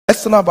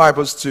Let's turn our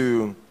Bibles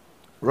to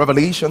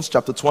Revelations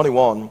chapter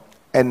 21.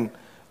 And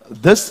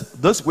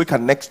this week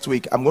and next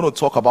week, I'm going to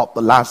talk about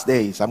the last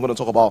days. I'm going to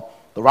talk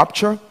about the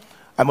rapture.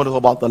 I'm going to talk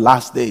about the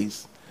last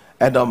days.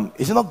 And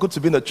is it not good to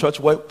be in a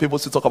church where people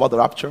still talk about the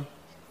rapture?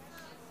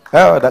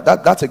 Yeah,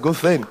 that's a good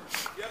thing.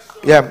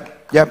 Yeah.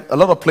 A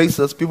lot of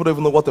places, people don't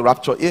even know what the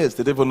rapture is.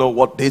 They don't even know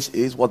what this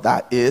is, what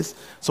that is.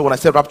 So when I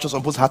say rapture,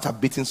 some people's hearts are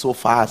beating so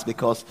fast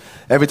because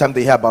every time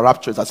they hear about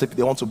rapture, it's as if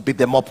they want to beat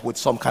them up with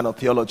some kind of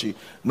theology.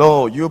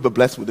 No, you'll be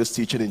blessed with this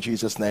teaching in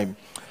Jesus' name.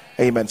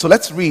 Amen. So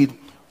let's read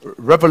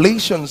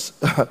Revelations.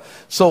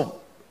 So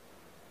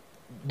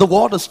the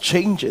world is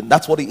changing.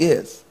 That's what it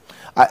is.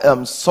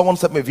 Someone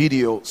sent me a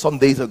video some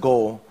days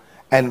ago,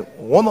 and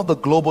one of the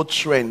global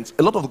trends,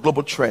 a lot of the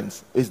global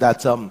trends is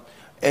that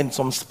in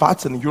some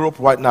spots in Europe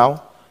right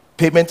now,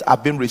 payments are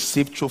being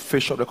received through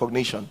facial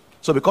recognition.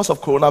 So because of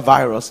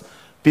coronavirus,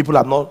 people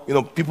are not,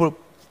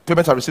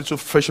 payments are received through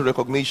facial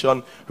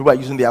recognition. People are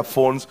using their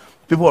phones.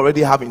 People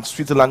already have in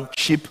Switzerland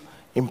chip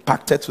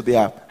impacted to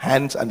their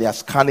hands, and they are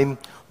scanning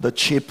the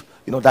chip,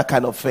 that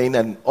kind of thing,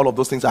 and all of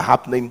those things are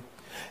happening.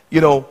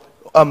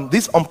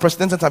 This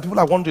unprecedented time, people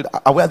are wondering,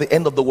 are we at the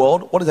end of the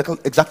world? What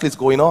exactly is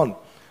going on?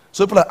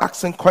 So people are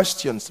asking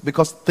questions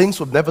because things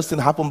we've never seen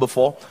happen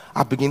before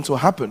are beginning to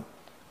happen.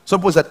 Some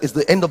people say that is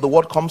the end of the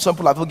world come. Some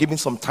people are giving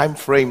some time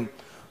frame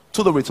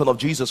to the return of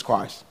Jesus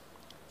Christ.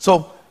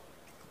 So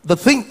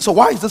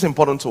why is this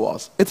important to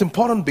us? It's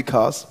important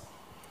because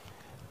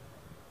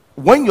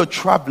when you're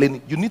traveling,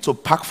 you need to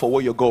pack for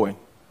where you're going.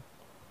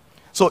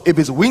 So if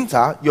it's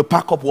winter, you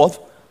pack up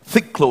what?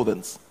 Thick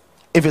clothing.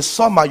 If it's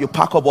summer, you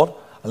pack up what?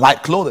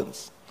 Light clothing.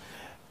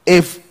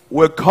 If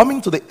we're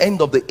coming to the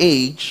end of the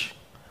age,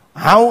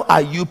 how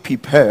are you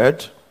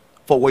prepared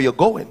for where you're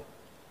going?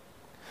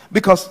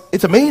 Because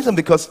it's amazing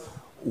because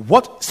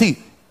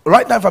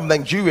right now if I'm in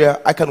Nigeria,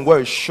 I can wear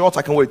a short,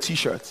 I can wear a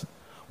t-shirt.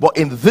 But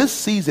in this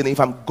season, if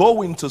I'm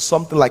going to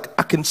something like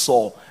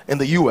Arkansas in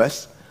the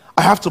US,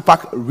 I have to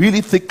pack really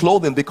thick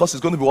clothing because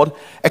it's going to be what?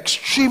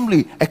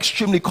 Extremely,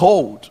 extremely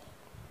cold.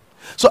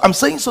 So I'm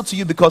saying so to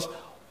you because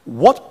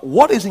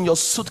what is in your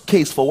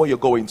suitcase for where you're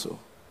going to?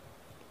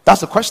 That's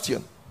the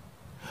question.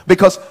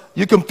 Because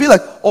you can feel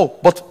like, oh,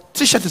 but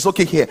t-shirt is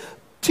okay here.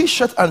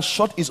 T-shirt and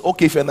short is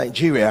okay if you're in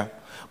Nigeria.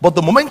 But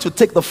the moment you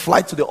take the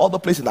flight to the other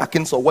place in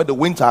Arkansas where the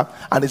winter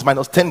and it's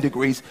minus 10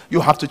 degrees,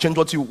 you have to change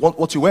what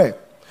you wear.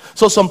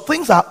 So some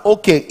things are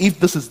okay if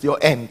this is your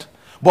end.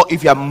 But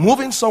if you're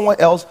moving somewhere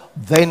else,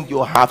 then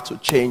you have to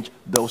change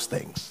those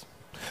things.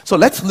 So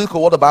let's look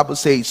at what the Bible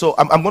says. So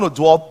I'm going to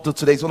dwell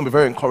today. It's going to be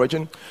very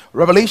encouraging.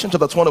 Revelation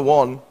chapter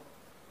 21.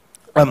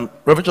 Revelation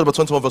chapter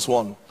 21 verse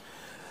 1.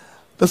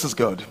 This is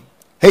good.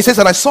 He says,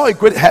 and I saw a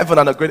great heaven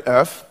and a great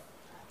earth.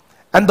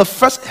 And the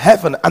first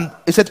heaven, and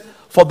he said,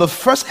 for the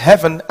first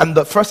heaven and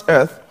the first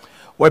earth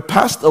were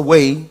passed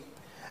away,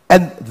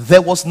 and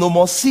there was no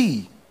more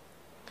sea.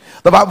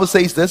 The Bible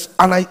says this,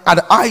 and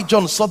I,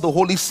 John, saw the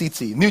holy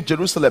city, New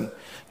Jerusalem,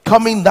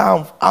 coming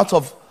down out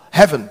of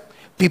heaven,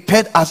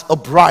 prepared as a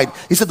bride.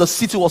 He said the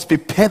city was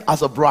prepared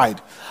as a bride,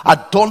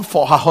 adorned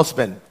for her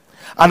husband.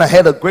 And I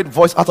heard a great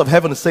voice out of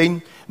heaven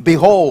saying,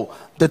 behold,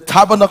 the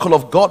tabernacle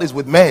of God is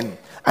with men,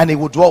 and he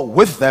will dwell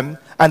with them,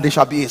 and they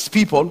shall be his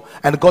people,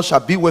 and God shall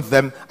be with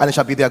them, and he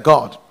shall be their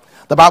God.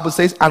 The Bible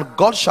says, and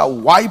God shall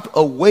wipe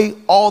away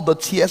all the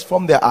tears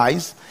from their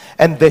eyes,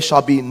 and there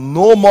shall be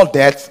no more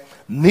death,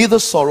 neither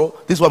sorrow.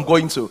 This is what I'm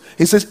going to.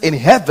 He says, in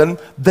heaven,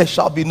 there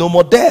shall be no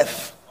more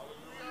death.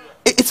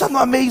 It's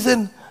not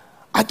amazing.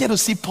 I get to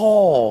see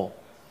Paul.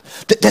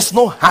 There's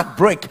no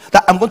heartbreak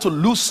that I'm going to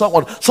lose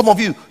someone. Some of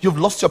you, you've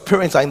lost your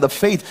parents, are in the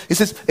faith. He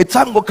says, a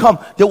time will come,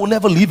 they will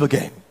never leave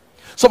again.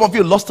 Some of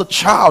you lost a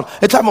child.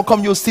 A time will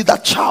come, you'll see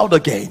that child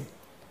again.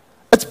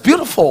 It's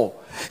beautiful.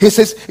 He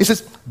says,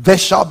 there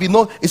shall be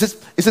no, he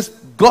says,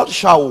 God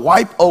shall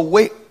wipe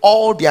away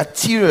all their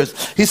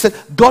tears. He said,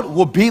 God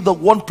will be the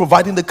one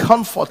providing the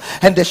comfort,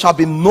 and there shall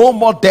be no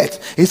more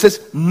death. He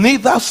says,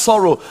 neither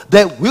sorrow.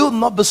 There will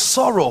not be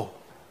sorrow.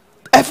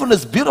 Heaven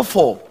is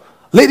beautiful.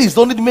 Ladies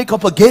don't need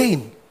makeup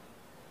again.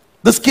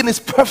 The skin is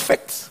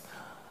perfect.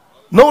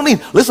 No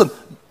need. Listen,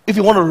 if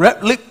you want a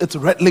red lip, it's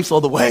red lips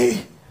all the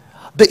way.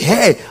 The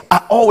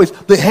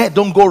hair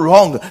don't go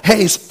wrong. Hair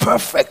is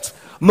perfect.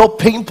 No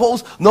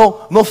pimples,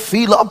 no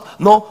fill up,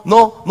 no,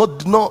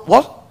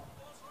 what?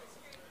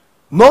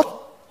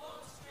 Not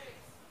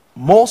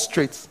more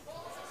straight.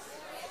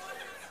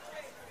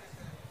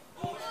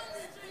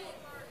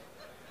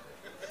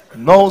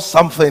 No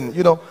something,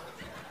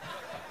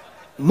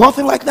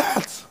 nothing like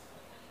that.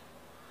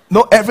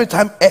 No, every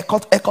time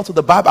echo to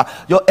the barber,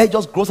 your hair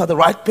just grows at the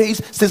right pace,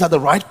 stays at the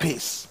right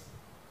pace.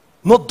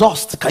 No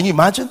dust. Can you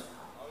imagine?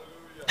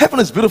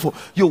 Heaven is beautiful.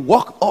 You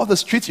walk all the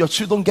streets, your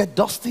shoes don't get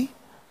dusty.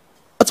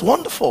 It's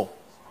wonderful.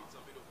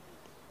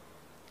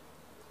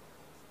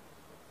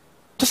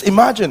 Just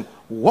imagine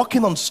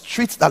walking on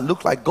streets that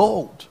look like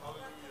gold.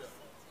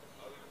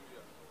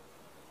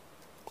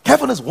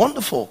 Heaven is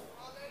wonderful.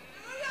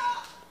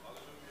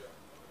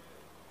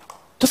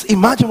 Just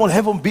imagine what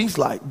heaven is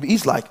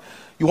like.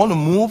 You want to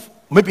move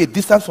maybe a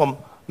distance from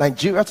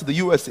Nigeria to the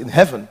US in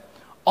heaven,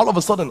 all of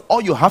a sudden,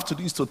 all you have to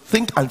do is to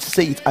think and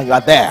say it, and you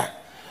are there.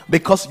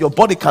 Because your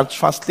body can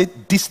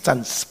translate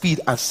distance,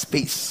 speed, and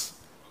space.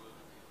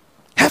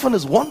 Heaven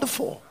is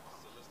wonderful.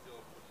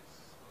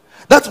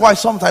 That's why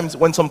sometimes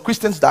when some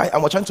Christians die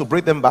and we're trying to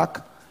bring them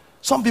back,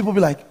 some people be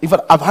like, in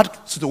fact, I've had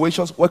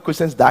situations where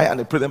Christians die and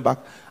they bring them back,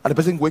 and the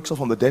person wakes up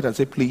from the dead and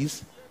say,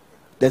 please,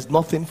 there's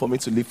nothing for me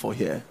to live for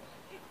here.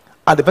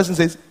 And the person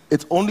says,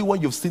 it's only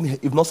when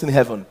you've not seen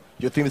heaven,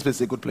 you think this place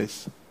is a good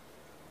place.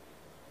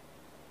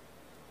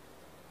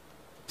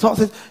 Someone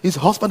says, his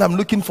husband I'm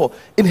looking for.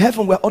 In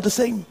heaven, we're all the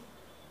same.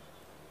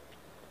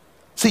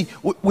 See,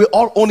 we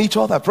all own each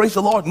other. Praise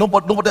the Lord.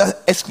 Nobody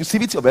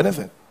exclusivity of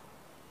anything.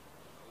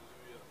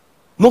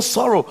 No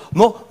sorrow.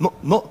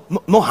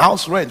 No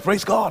house rent.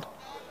 Praise God.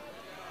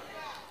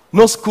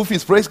 No school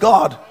fees. Praise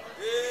God.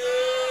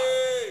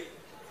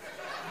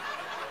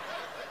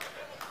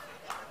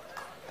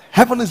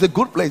 Heaven is a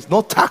good place.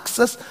 No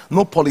taxes.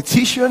 No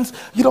politicians.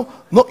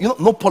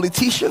 No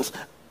politicians.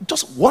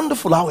 Just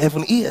wonderful how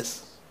heaven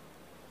is.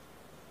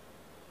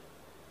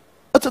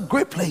 It's a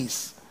great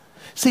place.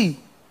 See,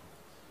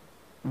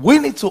 we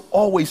need to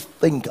always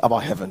think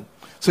about heaven.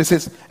 So it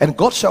says, and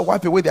God shall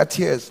wipe away their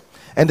tears,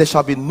 and there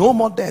shall be no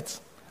more death,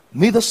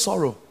 neither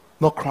sorrow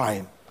nor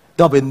crying.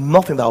 There'll be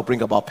nothing that will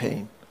bring about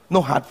pain.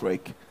 No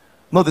heartbreak.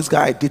 No, this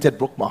guy I dated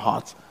broke my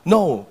heart.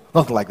 No,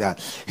 nothing like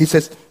that. He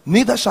says,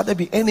 neither shall there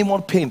be any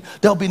more pain.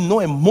 There'll be no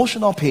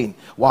emotional pain.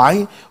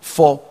 Why?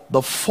 For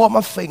the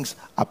former things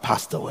are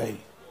passed away.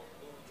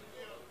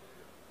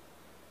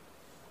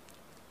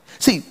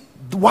 See,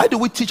 why do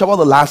we teach about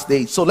the last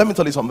days? So let me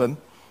tell you something.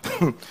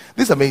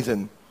 This is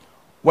amazing.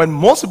 When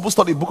most people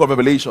study the book of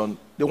Revelation,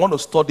 they want to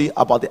study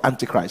about the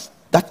Antichrist.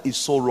 That is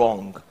so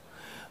wrong.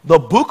 The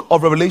book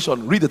of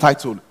Revelation, read the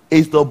title,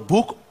 is the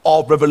book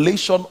of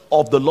revelation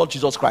of the Lord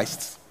Jesus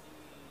Christ.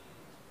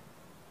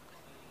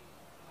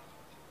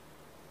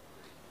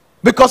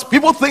 Because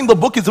people think the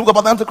book is the book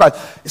about the Antichrist.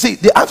 You see,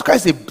 the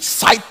Antichrist is a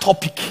side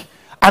topic,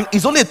 and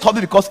it's only a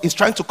topic because it's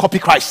trying to copy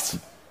Christ.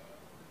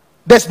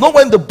 There's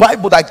nowhere in the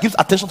Bible that gives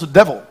attention to the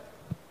devil.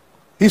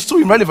 He's too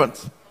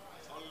irrelevant.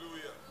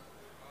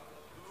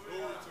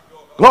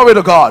 Glory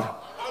to God.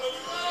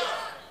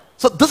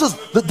 So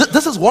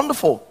this is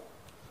wonderful.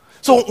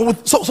 So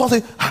I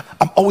say,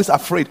 I'm always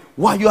afraid.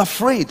 Why are you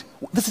afraid?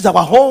 This is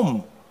our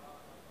home.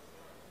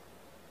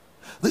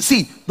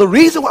 See, the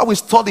reason why we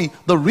study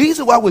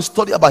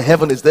about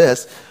heaven is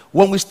this.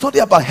 When we study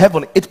about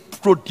heaven, it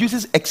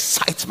produces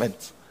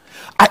excitement.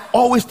 I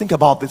always think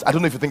about this. I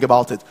don't know if you think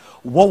about it.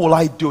 What will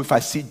I do if I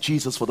see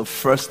Jesus for the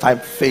first time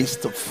face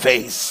to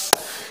face?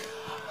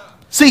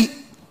 See,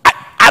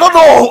 I don't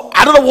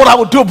know what I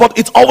would do, but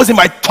it's always in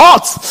my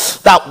thoughts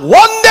that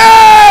one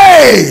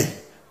day,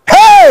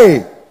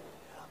 hey,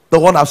 the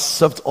one I've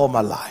served all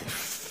my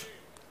life,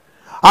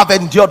 I've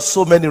endured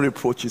so many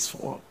reproaches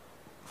for.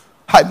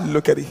 I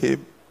look at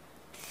him.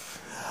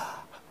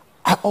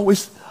 I'm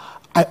always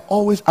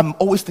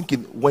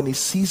thinking, when he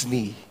sees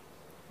me,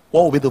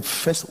 what will be the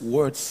first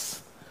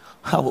words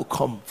that will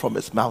come from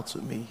his mouth to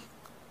me?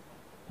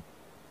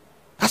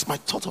 That's my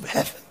thought of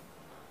heaven.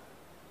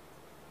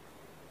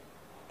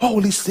 What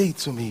will he say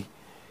to me?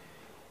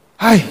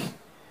 I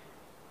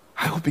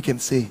hope he can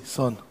say,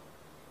 son,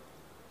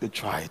 you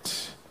tried.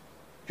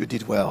 You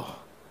did well.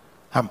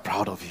 I'm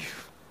proud of you.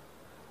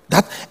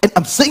 And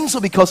I'm saying so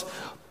because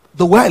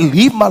the way I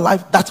live my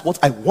life, that's what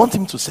I want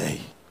him to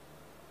say.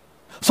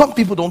 Some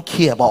people don't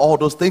care about all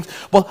those things,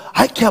 but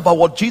I care about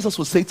what Jesus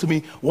will say to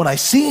me when I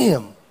see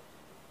him.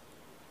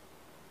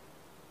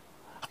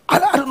 I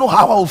don't know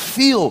how I will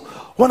feel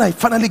when I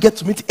finally get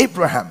to meet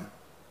Abraham,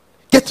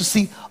 get to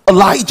see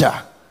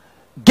Elijah,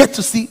 get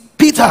to see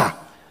Peter,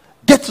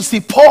 get to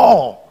see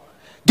Paul,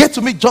 get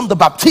to meet John the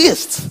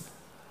Baptist,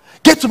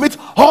 get to meet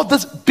all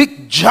these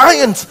big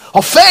giants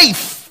of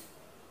faith.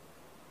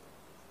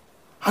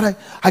 And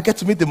I get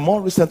to meet the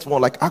more recent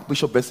one, like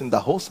Archbishop Bessin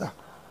Dahosa.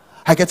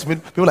 I get to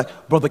meet people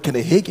like Brother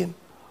Kenneth Hagin,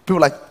 people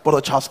like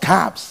Brother Charles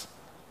Cabbs,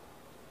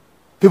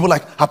 people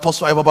like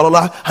Apostle Eva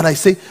Balola, and I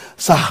say,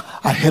 sir,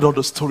 I heard all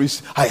the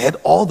stories. I heard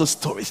all the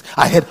stories.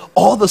 I heard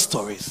all the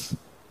stories.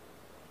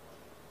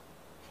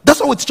 That's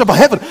why we teach about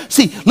heaven.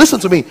 See, listen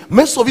to me.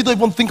 Most of you don't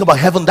even think about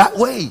heaven that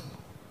way.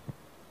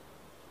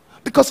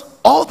 Because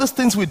all these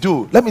things we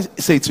do, let me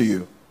say to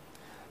you,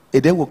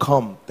 a day will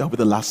come, that will be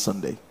the last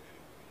Sunday.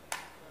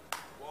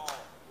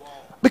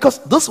 Because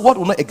this world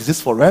will not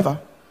exist forever.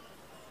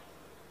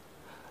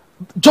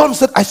 John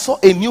said, I saw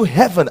a new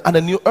heaven and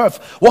a new earth.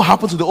 What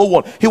happened to the old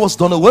one? He was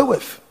done away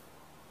with.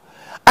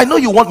 I know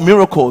you want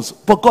miracles,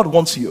 but God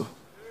wants you.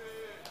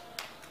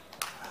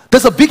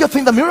 There's a bigger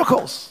thing than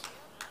miracles.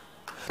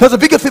 There's a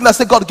bigger thing that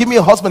say, God, give me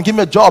a husband, give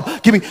me a job,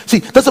 see,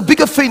 there's a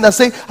bigger thing that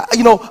say,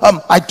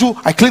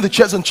 I clean the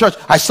chairs in church,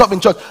 I serve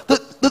in church.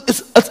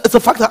 It's a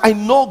fact that I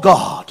know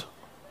God.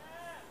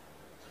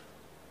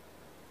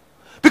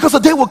 Because the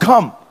day will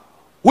come,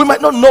 we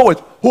might not know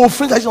it, we will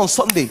finish on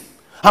Sunday,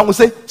 and we'll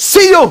say,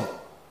 see you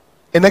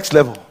in next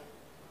level.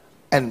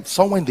 And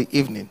somewhere in the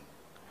evening,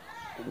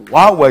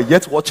 while we're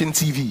yet watching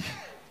TV,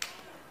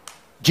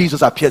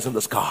 Jesus appears in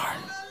the sky.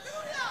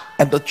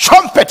 And the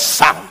trumpet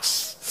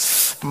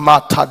sounds.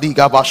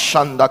 Matadiga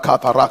bashanda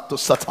kaparakto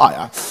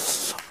sataya.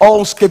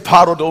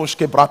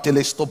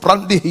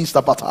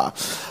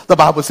 The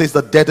Bible says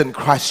the dead in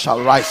Christ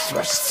shall rise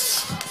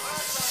first.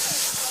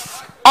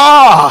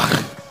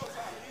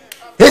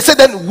 He said,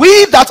 then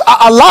we that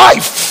are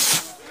alive,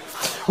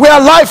 we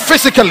are alive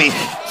physically,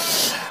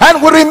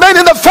 and we remain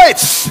in the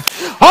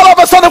faith. All of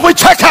a sudden we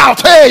check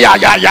out. Hey, we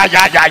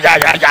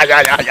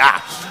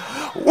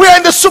are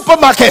in the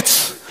supermarket,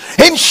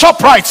 in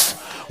ShopRite.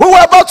 We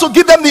were about to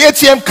give them the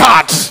ATM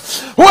card.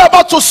 We were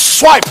about to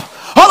swipe.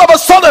 All of a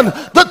sudden,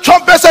 the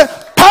trumpet said,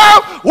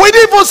 "Pow!" We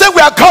didn't even say we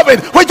are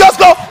coming. We just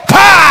go,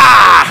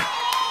 "Pow!"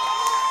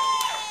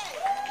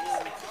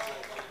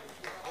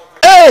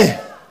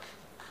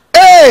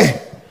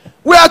 Hey,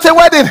 we are at a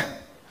wedding.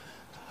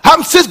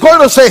 I'm just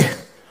going to say,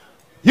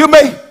 you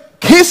may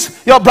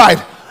kiss your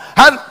bride,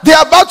 and they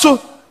are about to,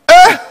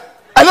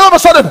 and all of a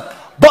sudden,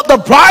 but the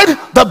bride,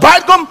 the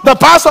bridegroom, the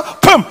pastor,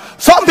 boom,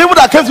 some people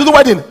that came to the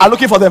wedding are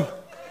looking for them.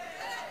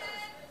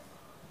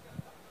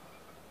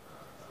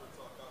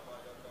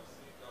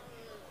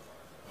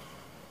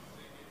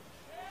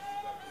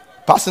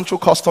 Passing through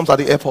customs at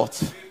the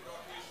airport,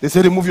 they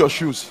say remove your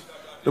shoes,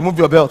 remove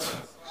your belt.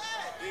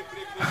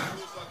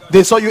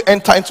 They saw you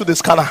enter into the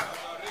scanner.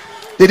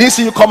 They didn't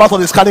see you come out of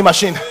the scanning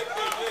machine.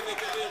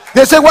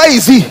 They say, where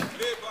is he?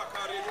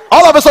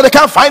 All of a sudden they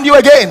can't find you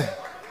again.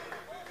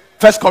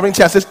 First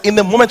Corinthians says, in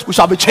the moment we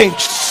shall be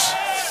changed.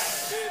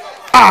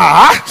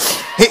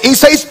 He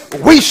says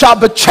we shall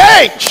be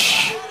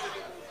changed.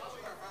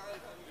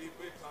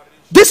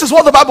 This is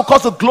what the Bible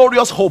calls the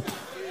glorious hope.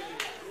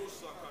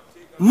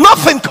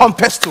 Nothing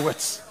compares to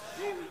it.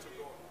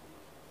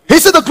 He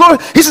said the glory,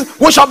 he says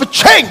we shall be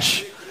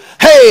changed.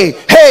 Hey.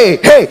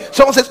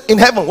 Someone says, in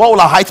heaven, what will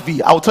our height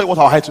be? I will tell you what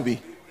our height will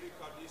be.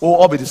 We will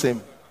all be the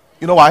same.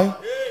 You know why?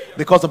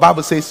 Because the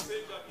Bible says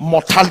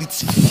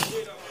mortality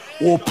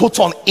will put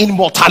on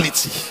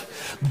immortality.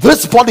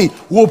 This body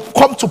will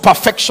come to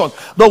perfection.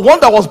 The one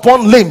that was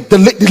born lame, the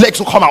legs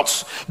will come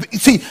out. You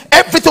see,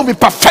 everything will be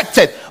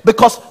perfected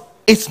because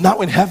it's now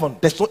in heaven.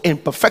 There's no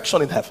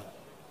imperfection in heaven.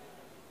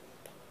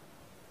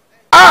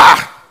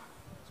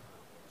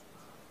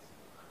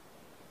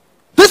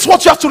 This is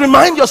what you have to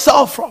remind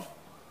yourself from.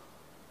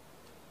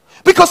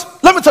 Because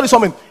let me tell you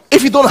something.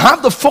 If you don't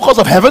have the focus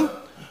of heaven,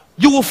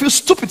 you will feel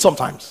stupid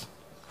sometimes.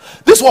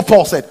 This is what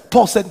Paul said.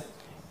 Paul said,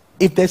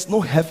 if there's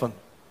no heaven,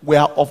 we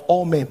are of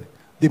all men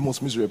the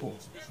most miserable.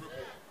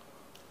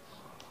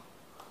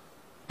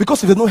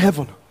 Because if there's no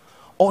heaven,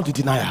 all the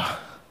denial,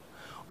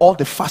 all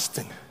the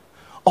fasting,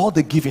 all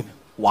the giving,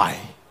 why?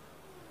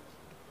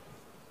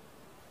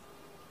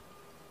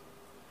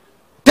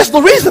 There's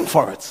no reason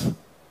for it.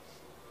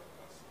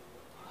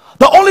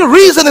 The only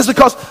reason is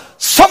because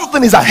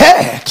something is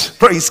ahead.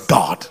 Praise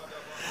God.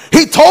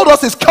 He told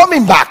us he's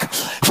coming back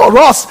for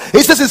us.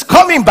 He says he's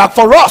coming back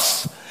for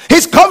us.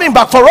 He's coming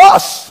back for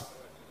us.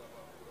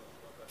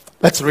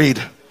 Let's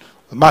read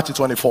Matthew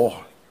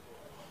 24.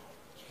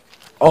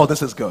 Oh,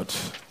 this is good.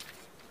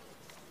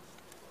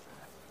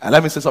 And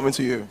let me say something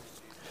to you.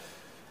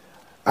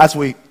 As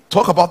we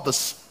talk about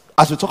this,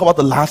 as we talk about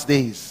the last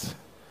days,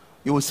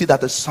 you will see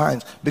that the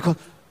signs, because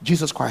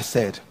Jesus Christ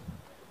said,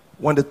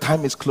 when the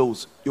time is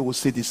close, you will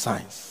see these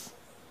signs.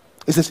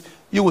 He says,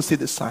 you will see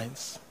the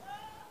signs.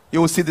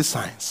 You will see the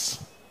signs.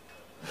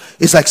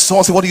 It's like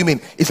someone said, what do you mean?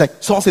 It's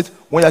like someone said,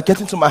 when you're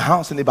getting to my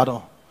house in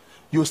Ibadan,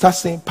 you will start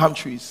seeing palm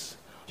trees.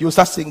 You will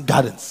start seeing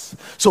gardens.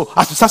 So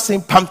as you start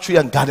seeing palm tree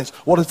and gardens,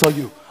 what does it tell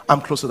you?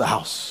 I'm close to the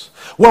house.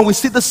 When we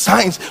see the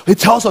signs, it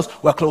tells us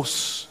we're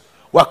close.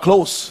 We're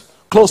close.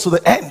 Close to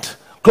the end.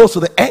 Close to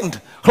the end.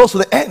 Close to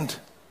the end.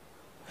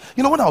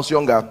 You know, when I was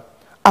younger,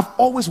 I've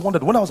always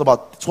wondered, when I was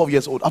about 12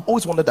 years old, I've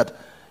always wondered that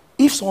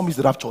if someone missed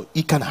the rapture,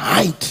 he can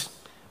hide.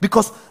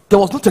 Because there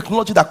was no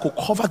technology that could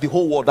cover the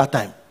whole world that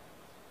time.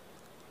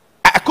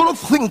 I couldn't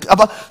think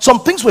about, some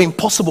things were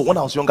impossible when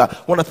I was younger,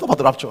 when I thought about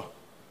the rapture.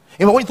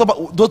 You know, when you thought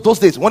about those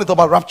days, when you thought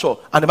about rapture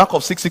and the mark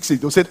of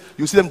 666, they said,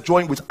 you see them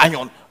drawing with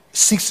iron,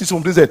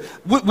 666.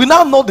 We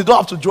now know they don't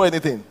have to draw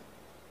anything.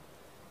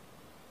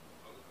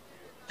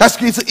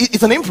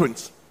 It's an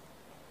imprint.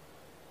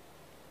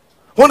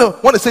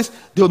 When it says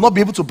they will not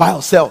be able to buy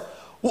or sell,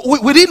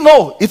 we didn't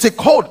know it's a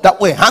code that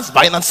will enhance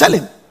buying and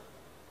selling.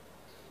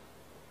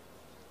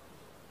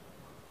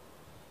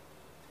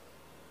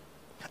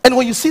 And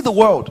when you see the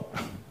world,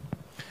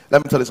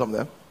 let me tell you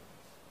something.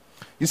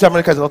 You see,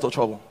 America is in a lot of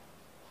trouble.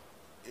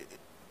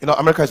 You know,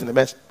 America is in a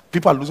mess.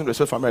 People are losing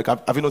respect for America.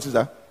 Have you noticed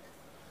that?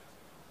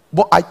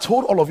 But I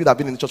told all of you that have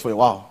been in the church for a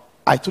while,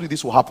 I told you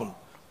this will happen.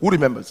 Who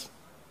remembers?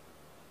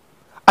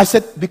 I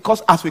said,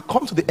 because as we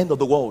come to the end of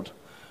the world,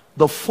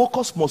 the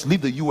focus must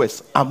leave the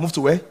US and move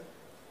to where?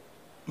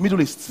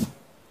 Middle East.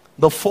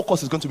 The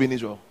focus is going to be in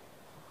Israel.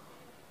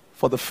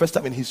 For the first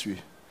time in history,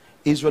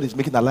 Israel is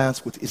making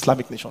alliance with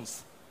Islamic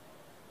nations.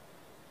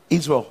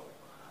 Israel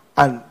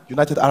and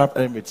United Arab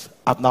Emirates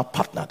have now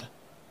partnered.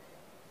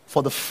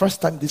 For the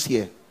first time this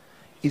year,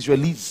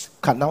 Israelis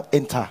can now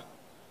enter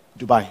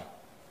Dubai.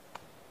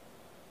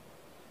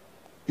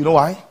 You know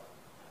why?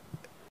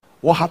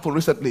 What happened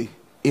recently?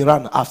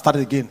 Iran has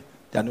started again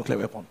their nuclear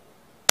weapon.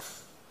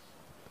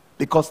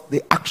 Because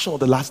the action of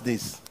the last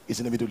days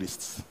is in the Middle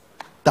East.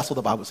 That's what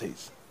the Bible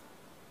says.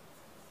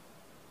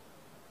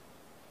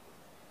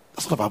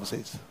 That's what the Bible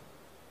says.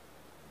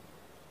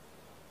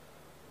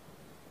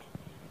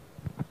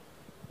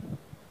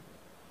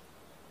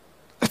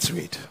 Let's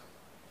read.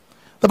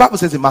 The Bible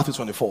says in Matthew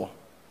 24.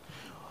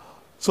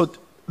 So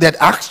they had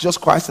asked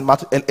just Christ in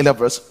Matthew 11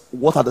 verse,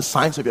 what are the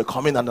signs of your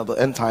coming and of the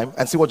end time?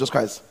 And see what just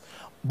Christ.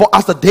 But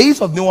as the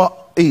days of Noah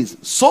is,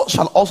 so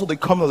shall also the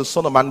coming of the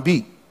Son of Man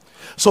be.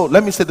 So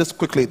let me say this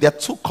quickly. There are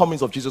two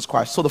comings of Jesus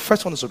Christ. So the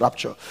first one is the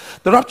rapture.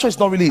 The rapture is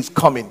not really his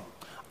coming.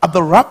 At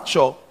the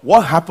rapture,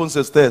 what happens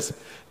is this.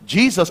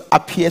 Jesus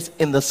appears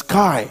in the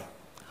sky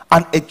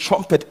and a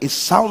trumpet is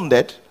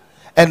sounded,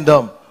 and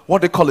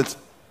what they call it,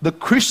 the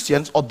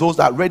Christians or those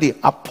that are ready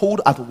are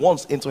pulled at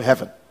once into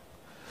heaven.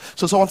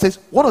 So someone says,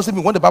 what does it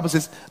mean when the Bible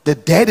says the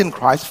dead in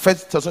Christ, 1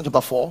 Thessalonians chapter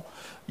 4,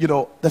 you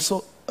know, they're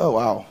so, oh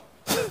wow.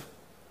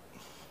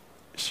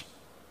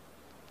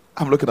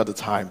 I'm looking at the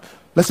time.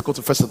 Let's go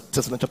to 1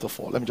 Thessalonians chapter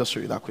 4. Let me just show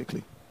you that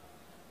quickly.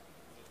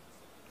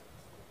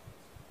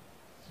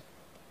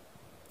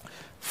 1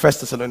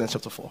 Thessalonians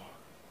chapter 4.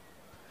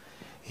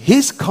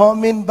 He's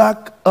coming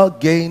back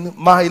again.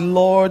 My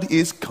Lord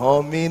is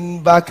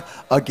coming back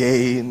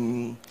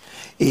again.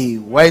 He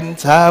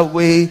went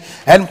away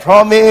and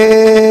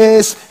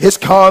promised he's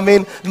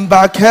coming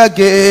back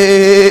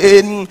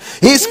again.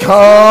 He's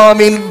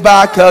coming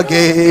back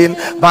again.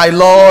 My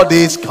Lord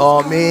is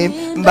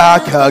coming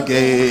back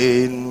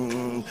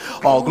again.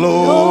 Oh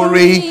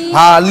glory,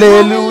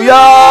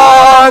 hallelujah.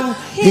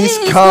 He's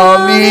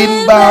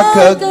coming back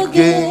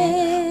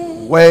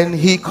again. When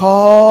he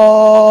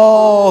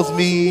calls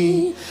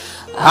me,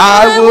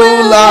 I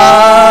will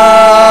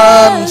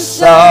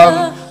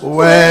answer.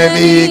 When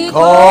he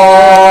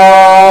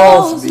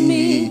calls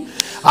me,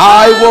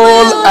 I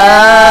will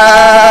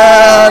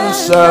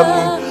answer.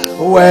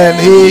 When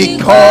he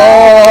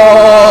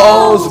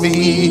calls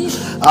me,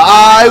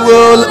 I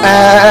will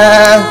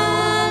answer.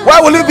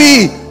 Where will you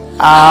be?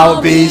 I'll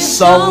be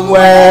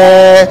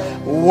somewhere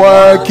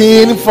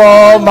working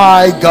for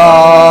my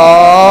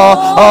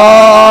God.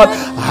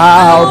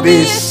 I'll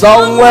be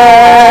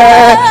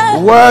somewhere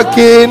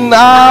working.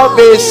 I'll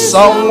be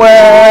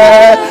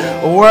somewhere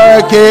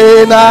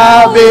working.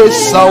 I'll be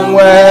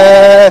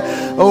somewhere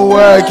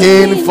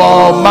working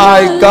for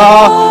my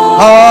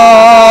God.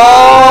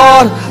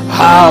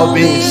 I'll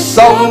be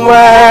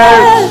somewhere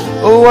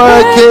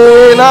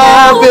working.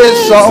 I'll be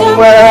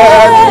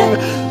somewhere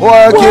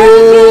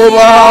working.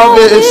 I'll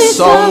be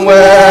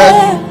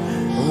somewhere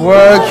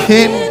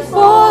working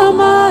for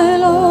my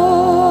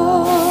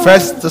Lord.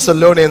 1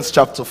 Thessalonians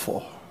chapter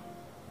 4.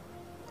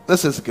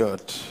 This is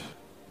good.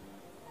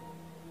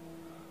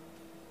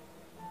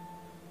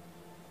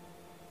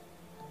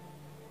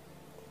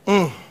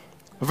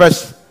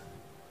 Verse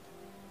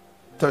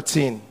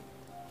 13.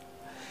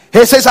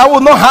 He says, I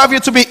will not have you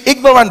to be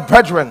ignorant,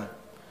 brethren,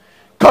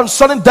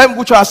 concerning them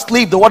which are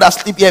asleep. The word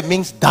asleep here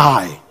means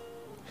die.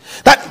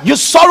 That you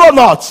sorrow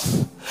not.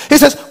 He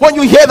says, when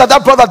you hear that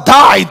that brother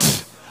died,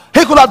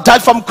 he could have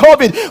died from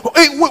COVID.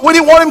 We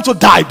didn't want him to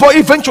die, but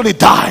eventually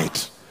died.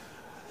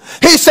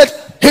 He said,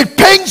 it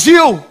pains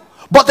you,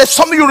 but there's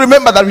something you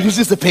remember that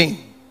reduces the pain.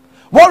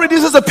 What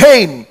reduces the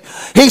pain?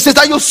 He says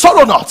that you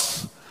sorrow not.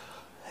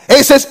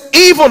 He says,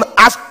 even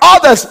as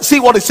others, see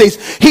what it says,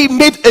 he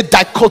made a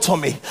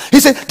dichotomy. He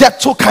said, there are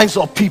two kinds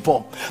of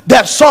people. There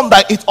are some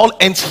that it all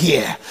ends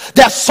here.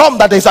 There are some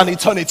that there's an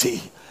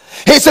eternity.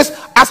 He says,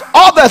 as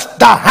others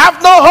that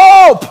have no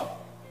hope.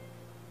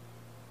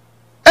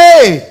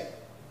 Hey,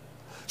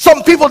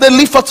 some people, they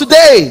live for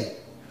today.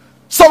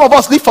 Some of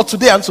us live for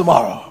today and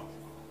tomorrow.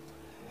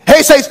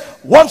 He says,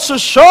 once you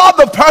show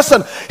the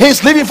person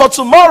he's living for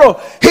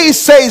tomorrow, he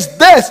says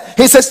this.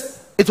 He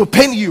says, it will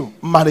pain you,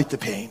 manage the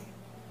pain.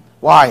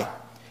 Why?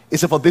 He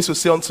said, for this will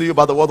say unto you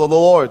by the word of the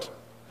Lord.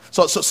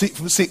 So see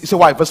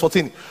why? Verse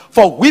 14.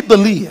 For we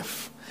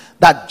believe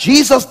that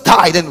Jesus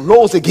died and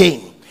rose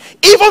again.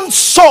 Even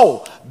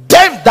so,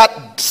 them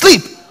that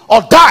sleep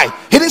or die.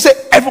 He didn't say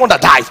everyone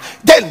that dies.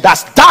 Then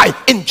that's died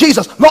in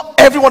Jesus. Not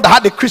everyone that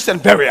had a Christian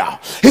burial.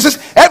 He says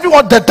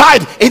everyone that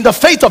died in the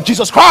faith of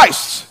Jesus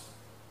Christ.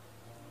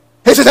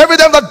 He says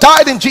everyone that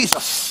died in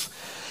Jesus,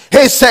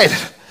 he said,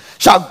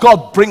 shall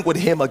God bring with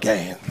him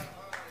again.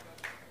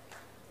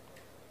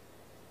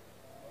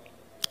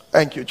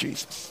 Thank you,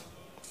 Jesus.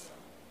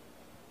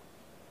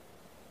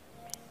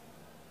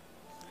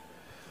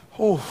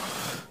 Oh,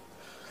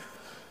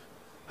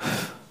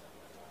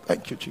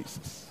 thank you,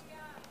 Jesus.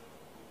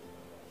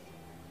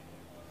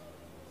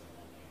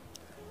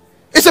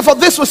 He said, for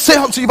this will say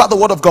unto you about the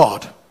word of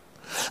God,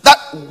 that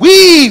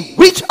we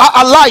which are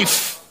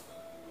alive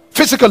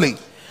physically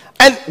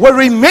and were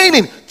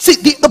remaining. See,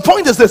 the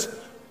point is this.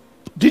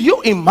 Did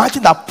you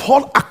imagine that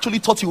Paul actually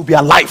thought he would be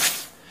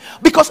alive?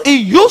 Because he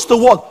used the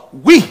word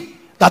we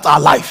that are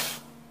alive.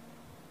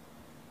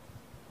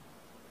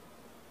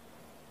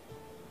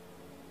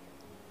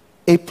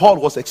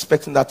 Paul was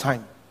expecting that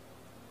time.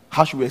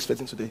 How should we expect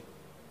him today?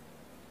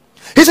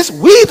 He says,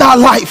 we that are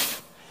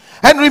alive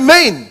and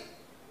remain.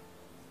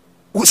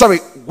 Sorry,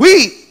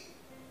 we.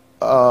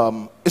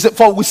 Is it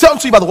for we say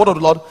unto you by the word of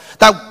the Lord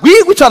that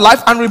we which are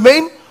alive and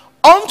remain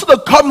unto the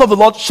coming of the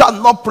Lord shall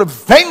not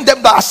prevent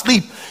them that are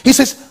asleep. He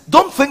says,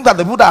 don't think that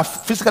the people that are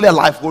physically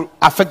alive will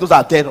affect those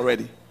that are dead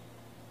already.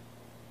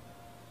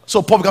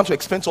 So Paul began to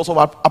explain to us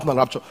what happened in the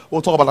rapture.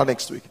 We'll talk about that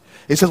next week.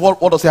 He says, what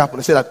does it happen?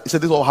 He said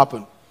this will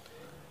happen.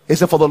 He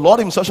said, for the Lord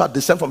himself shall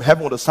descend from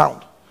heaven with a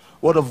sound,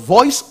 with the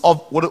voice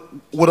of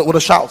with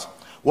a shout,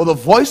 with the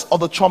voice of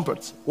the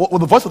trumpet, with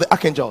the voice of the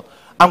archangel,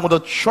 and with the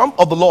trump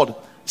of the Lord.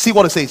 See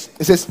what it says.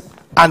 It says,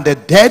 and the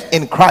dead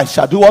in Christ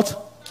shall do what?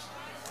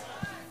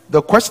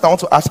 The question I want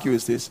to ask you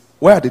is this: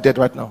 where are the dead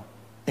right now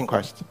in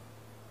Christ?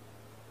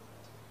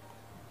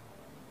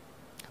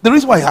 The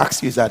reason why I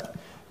ask you is that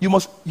you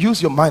must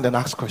use your mind and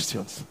ask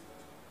questions.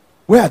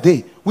 Where are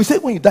they? We say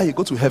when you die you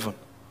go to heaven,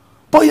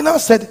 but you now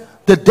said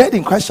the dead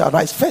in Christ shall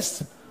rise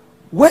first.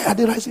 Where are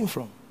they rising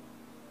from?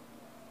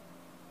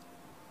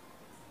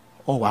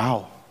 Oh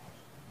wow.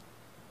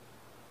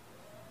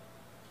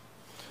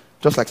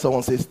 Just like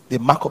someone says, the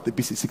mark of the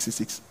beast is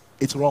 66.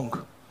 It's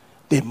wrong.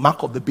 The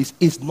mark of the beast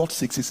is not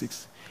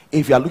 66.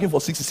 If you are looking for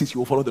 66,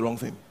 you will follow the wrong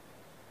thing.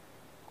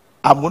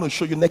 I'm going to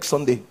show you next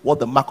Sunday what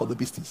the mark of the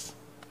beast is.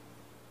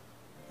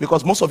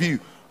 Because most of you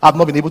have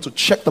not been able to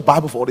check the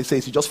Bible for what it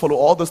says. You just follow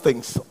all those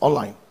things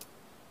online.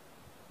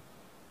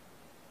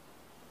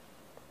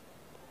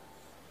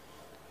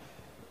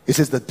 It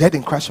says the dead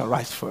in Christ shall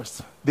rise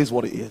first. This is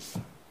what it is.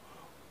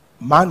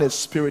 Man is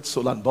spirit,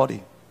 soul, and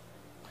body.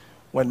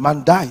 When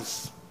man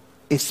dies,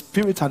 his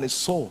spirit and his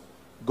soul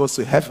goes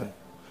to heaven,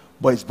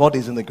 but his body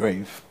is in the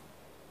grave.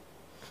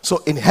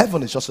 So in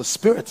heaven it's just a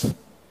spirit,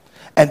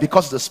 and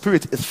because the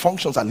spirit, its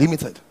functions are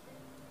limited,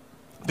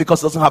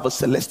 because it doesn't have a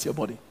celestial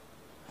body.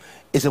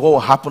 It says what will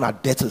happen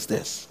at death is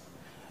this: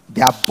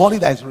 their body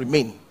that is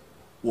remain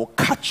will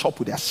catch up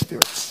with their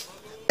spirits.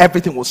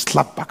 Everything will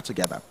slap back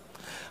together.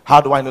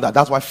 How do I know that?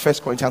 That's why 1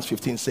 Corinthians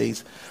 15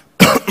 says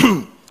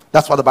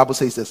that's why the Bible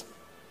says this.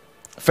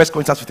 1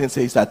 Corinthians 15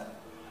 says that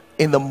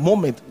in the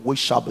moment we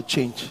shall be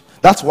changed.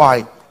 That's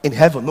why in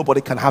heaven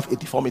nobody can have a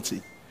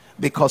deformity,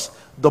 because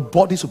the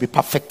bodies will be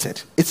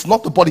perfected. It's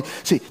not the body.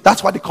 See,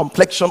 that's why the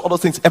complexion, all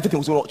those things, everything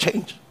was going to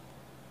change.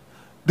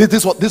 This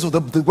is what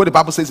the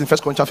Bible says in 1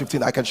 Corinthians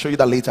 15. I can show you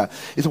that later.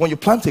 It's when you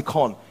plant a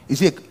corn,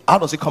 how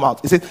does it come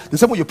out? Is it the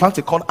same when you plant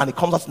a corn and it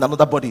comes out in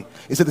another body?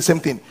 Is it the same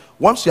thing?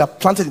 Once you have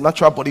planted a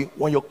natural body,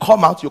 when you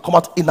come out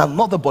in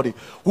another body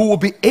who will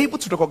be able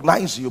to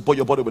recognize you, but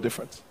your body will be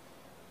different.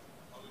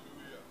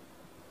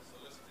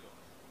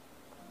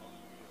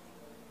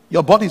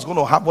 Your body is going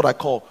to have what I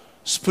call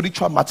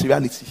spiritual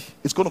materiality.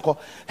 It's going to call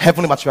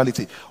heavenly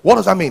materiality. What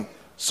does that mean?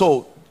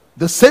 So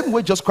the same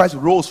way just Christ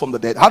rose from the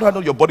dead, how do I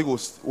know your body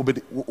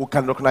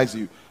can recognize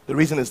you? The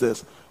reason is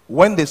this: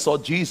 when they saw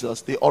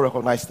Jesus, they all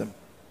recognized him.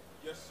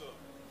 Yes,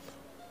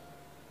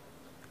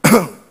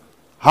 sir.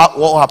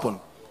 What happened?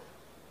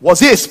 Was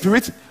he a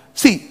spirit?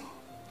 See,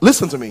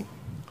 listen to me.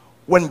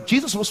 When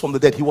Jesus rose from the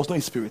dead, he was not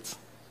a spirit.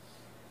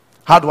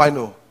 How do I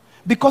know?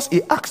 Because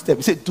he asked them,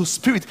 he said, do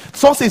spirit,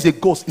 someone says a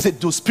ghost, he said,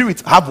 do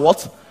spirits have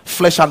what?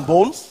 Flesh and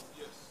bones?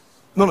 Yes.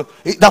 No,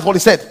 that's what he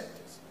said.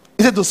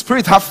 He said, do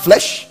spirits have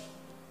flesh?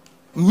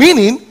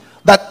 Meaning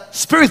that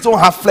spirits don't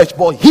have flesh,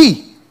 but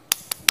he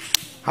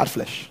had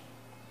flesh.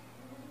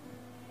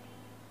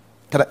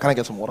 Can I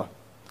get some water?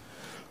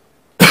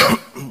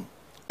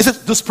 He says,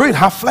 do spirit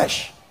have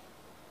flesh?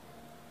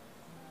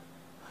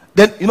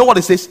 Then you know what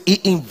it says? He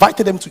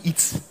invited them to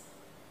eat.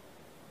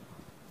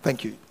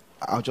 Thank you.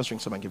 I'll just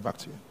drink some and give back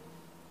to you.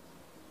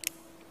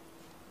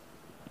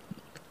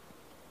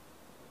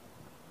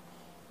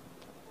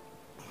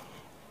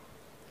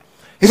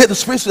 He said the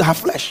spirits will have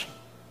flesh.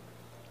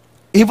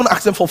 He even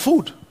asked them for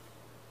food.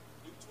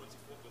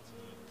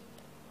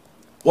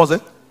 Was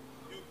it?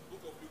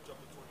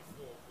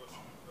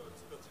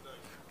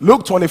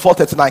 Luke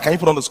 24:39. Can you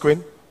put on the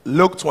screen?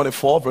 Luke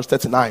 24 verse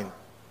 39.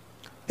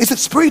 He said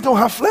spirit don't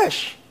have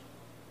flesh.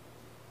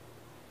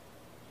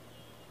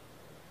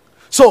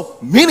 So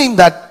meaning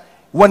that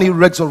when he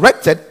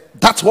resurrected,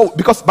 that's what,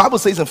 because the Bible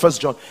says in 1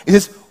 John, it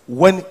says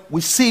when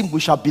we see him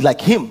we shall be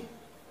like him.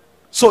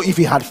 So if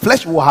he had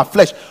flesh, we will have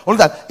flesh. Only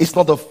that it's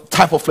not the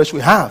type of flesh we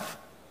have.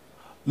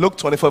 Luke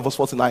 24 verse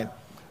 49.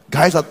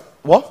 Guys, at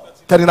what?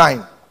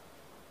 39.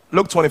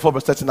 Luke 24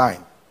 verse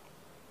 39.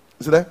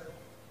 Is it there?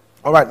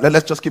 All right,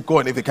 let's just keep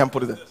going if they can't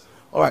put it there.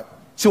 All right,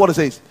 see what it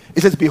says.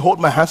 It says, behold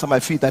my hands and my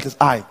feet, that is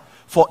I.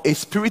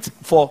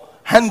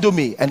 Handle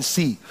me and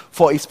see.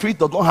 For a spirit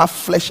does not have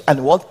flesh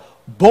and what?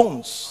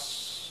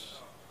 Bones.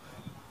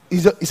 He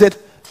said,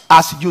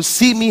 as you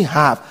see me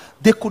have.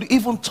 They could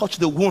even touch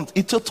the wound.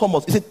 He told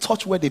Thomas, he said,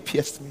 touch where they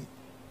pierced me.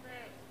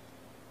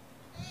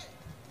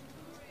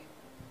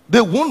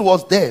 The wound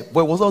was there, but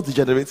it was all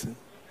degenerating.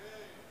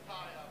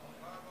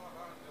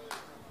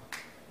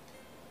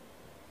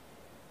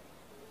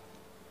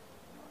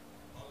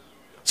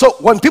 So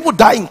when people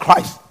die in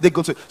Christ, they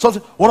go to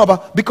something. What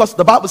about? Because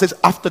the Bible says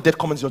after death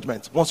comes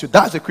judgment. Once you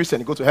die as a Christian,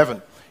 you go to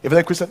heaven. If you're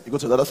not a Christian, you go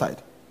to the other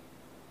side.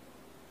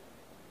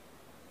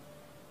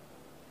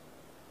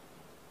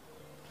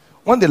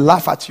 When they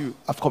laugh at you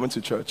after coming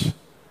to church,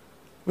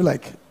 we're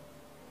like,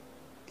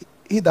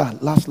 he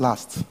that laughs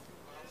last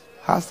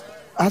has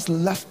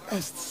left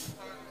first.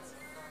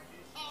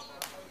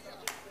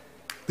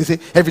 They say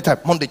every time,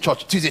 Monday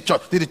church, Tuesday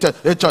church, Tuesday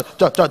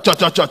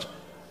church.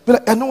 We're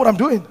like, I know what I'm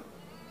doing.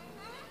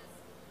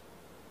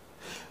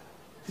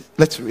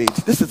 Let's read.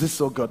 This is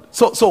so good.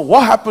 So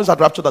what happens at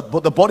rapture? That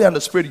both the body and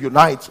the spirit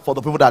unite for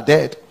the people that are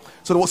dead.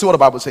 So we'll see what the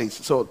Bible says.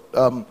 So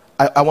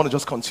I want to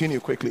just continue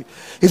quickly.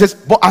 He says,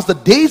 but as the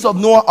days of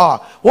Noah are.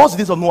 What was the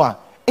days of Noah?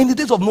 In the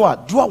days of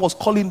Noah, Noah was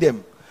calling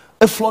them,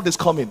 a flood is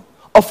coming.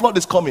 A flood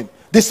is coming.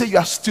 They say you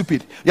are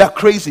stupid, you are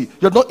crazy,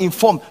 you're not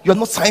informed, you're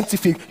not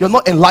scientific, you're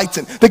not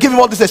enlightened. They give him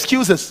all these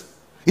excuses.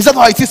 Is that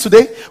how it is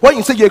today? When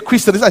you say you're a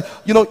Christian, it's like,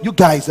 you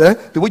guys,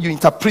 the way you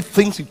interpret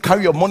things, you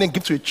carry your money and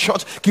give to a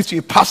church, give to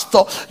a pastor,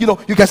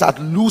 you guys are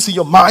losing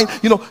your mind.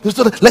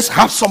 Let's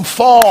have some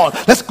fun.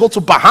 Let's go to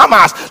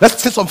Bahamas.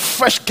 Let's see some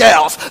fresh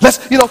girls.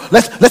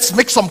 Let's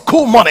make some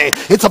cool money.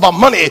 It's about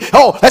money.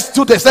 Oh, let's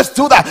do this, let's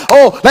do that.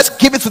 Oh, let's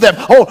give it to them.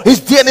 Oh,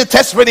 his DNA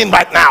test reading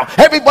right now.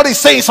 Everybody's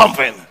saying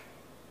something.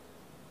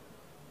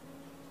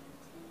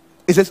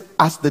 It says,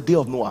 as the day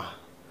of Noah.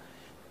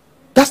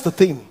 That's the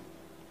thing.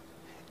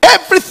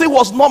 Everything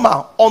was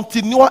normal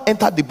until Noah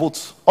entered the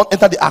boat,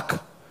 entered the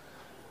ark.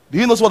 Do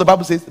you know what the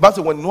Bible says? The Bible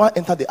says when Noah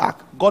entered the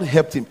ark, God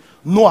helped him.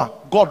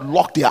 God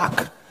locked the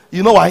ark.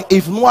 You know why?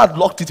 If Noah had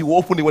locked it, he would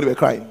open it when they were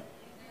crying.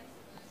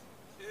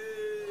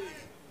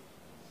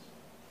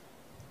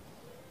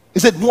 He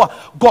said,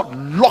 God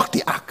locked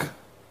the ark.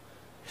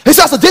 He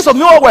says the days of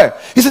Noah were.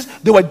 He says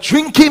they were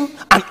drinking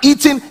and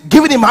eating,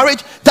 giving in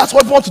marriage. That's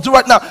what we want to do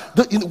right now.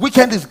 The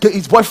weekend is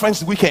his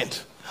boyfriend's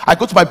weekend. I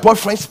go to my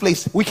boyfriend's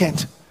place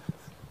weekend.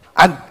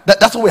 And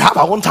that's what we have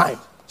at one time.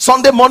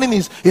 Sunday morning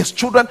is his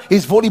children,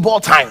 his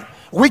volleyball time.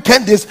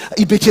 Weekend is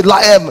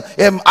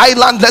IBTC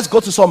island. Let's go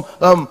to some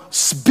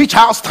beach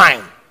house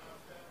time.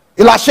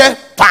 Ilashe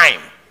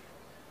time.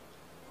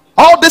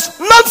 All this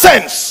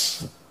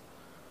nonsense.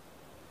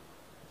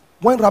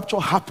 When rapture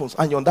happens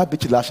and you're on that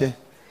beach Ilashe,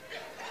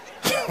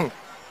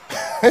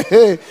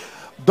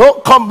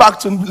 don't come back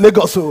to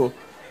Lagos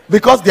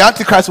because the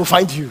Antichrist will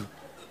find you.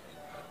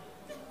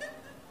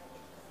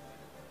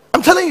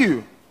 I'm telling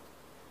you.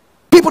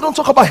 People don't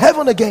talk about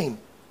heaven again.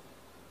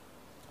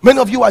 Many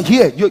of you are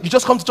here. You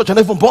just come to church and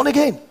not even born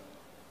again.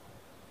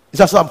 Is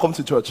that why I'm coming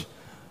to church?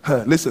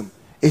 Listen,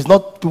 it's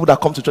not people that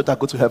come to church that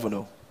go to heaven.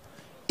 No,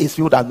 it's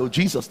people that know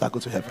Jesus that go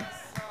to heaven.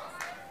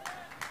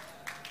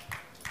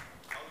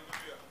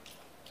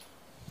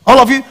 All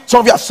of you,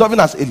 some of you are serving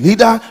as a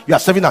leader. You are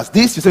serving as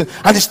this. You're serving,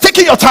 and it's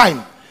taking your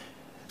time.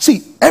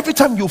 See, every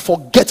time you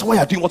forget why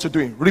you're doing what you're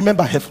doing,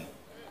 remember heaven.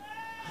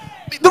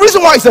 The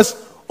reason why is this: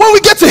 when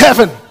we get to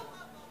heaven,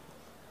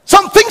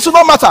 some things will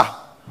not matter.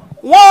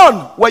 One,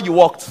 where you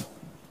walked.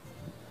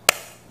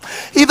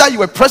 Either you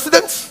were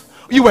president,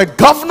 you were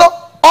governor,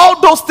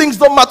 all those things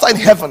don't matter in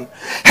heaven.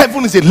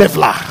 Heaven is a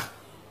leveler.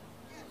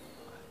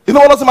 You know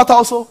what doesn't matter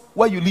also?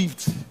 Where you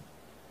lived.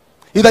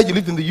 Either you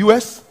lived in the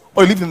US,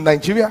 or you lived in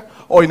Nigeria,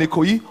 or in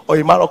Ikoyi, or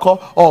in Morocco,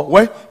 or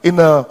where? In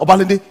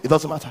Obalende. It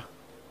doesn't matter.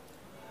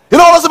 You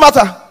know what doesn't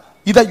matter?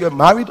 Either you're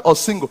married or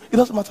single. It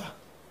doesn't matter.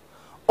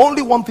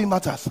 Only one thing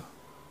matters.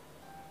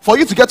 For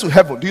you to get to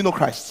heaven, do you know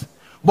Christ?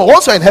 But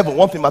once you're in heaven,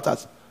 one thing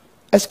matters.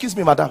 Excuse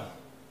me, madam.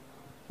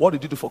 What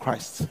did you do for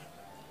Christ?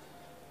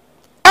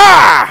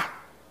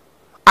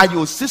 And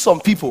you'll see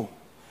some people,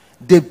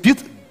 they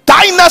built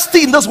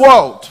dynasty in this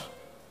world,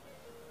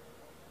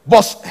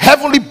 but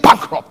heavenly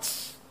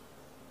bankrupt.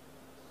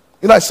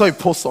 I saw a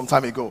post some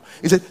time ago.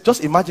 He said,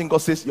 just imagine God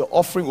says your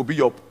offering will be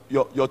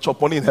your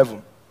chop money in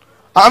heaven.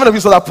 How many of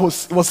you saw that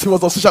post? It was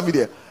on social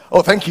media.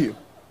 Oh, thank you.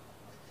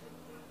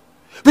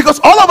 Because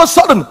all of a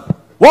sudden,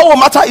 what will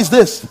matter is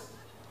this.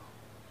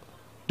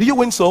 Do you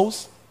win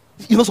souls?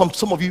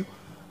 Some of you,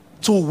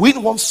 to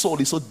win one soul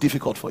is so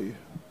difficult for you.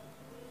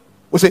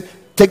 We say,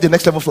 take the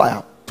next level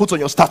flyer, put on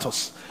your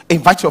status,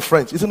 invite your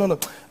friends. You say, no,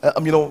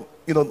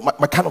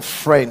 my kind of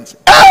friends.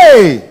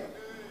 Hey!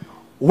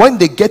 When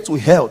they get to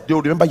hell, they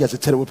will remember you as a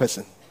terrible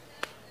person.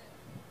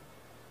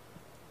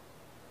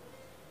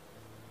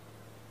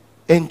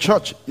 In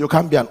church, you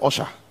can't be an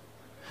usher.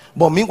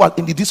 But meanwhile,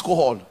 in the disco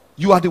hall,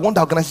 you are the one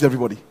that organizes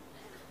everybody.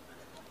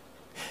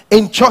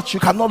 In church, you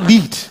cannot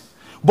lead.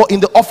 But in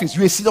the office,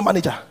 you're a senior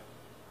manager.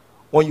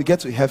 When you get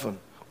to heaven,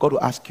 God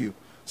will ask you,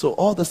 so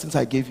all those things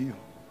I gave you,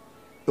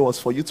 it was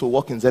for you to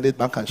work in Zenith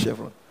Bank and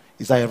Chevron.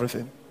 Is that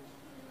everything?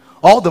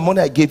 All the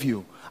money I gave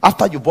you,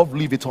 after you bought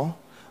Louis Vuitton,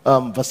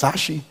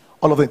 Versace,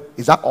 all of it,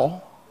 is that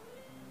all?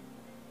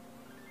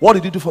 What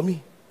did you do for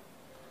me?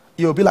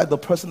 You'll be like the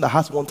person that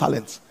has one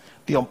talent,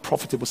 the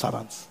unprofitable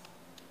servants.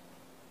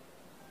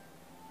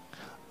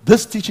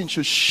 This teaching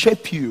should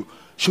shape you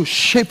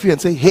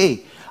and say,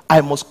 hey,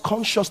 I must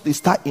consciously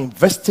start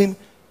investing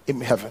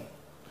in heaven.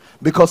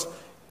 Because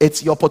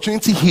it's your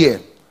opportunity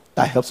here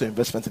that helps your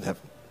investment in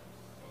heaven.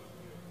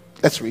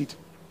 Let's read.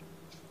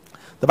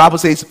 The Bible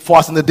says, for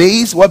as in the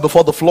days were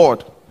before the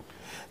flood,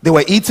 they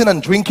were eating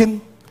and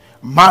drinking,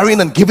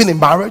 marrying and giving in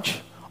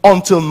marriage,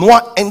 until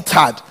Noah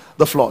entered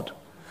the flood.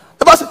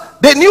 The Bible says,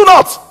 They knew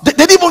not. They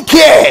didn't even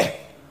care.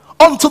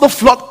 Until the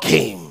flood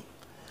came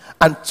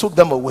and took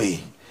them away.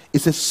 It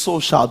says, so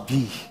shall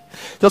be.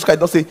 Just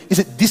kind of say, he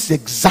said, this is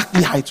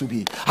exactly how it will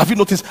be. Have you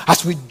noticed,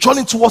 as we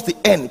journey towards the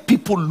end,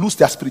 people lose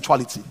their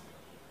spirituality.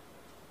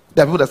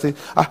 There are people that say,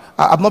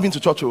 I've not been to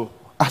church,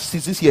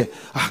 since this year,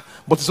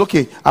 but it's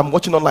okay, I'm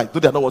watching online, though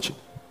they are not watching.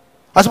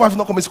 I said, why have you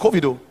not come? It's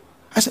COVID though.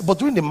 I said, but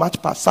during the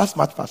March Pass, SARS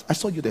March Pass, I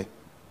saw you there.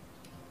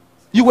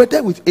 You were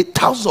there with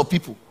thousands of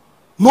people.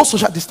 No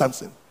social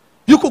distancing.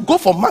 You could go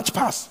for March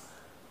Pass.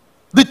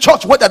 The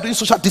church where they're doing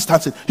social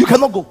distancing, you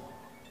cannot go.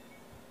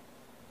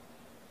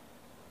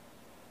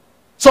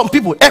 Some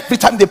people, every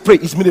time they pray,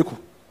 it's miracle.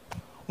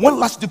 When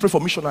last did you pray for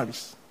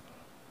missionaries?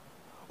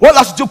 When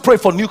last did you pray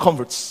for new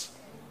converts?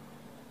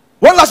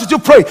 When last did you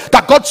pray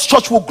that God's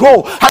church will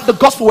grow and the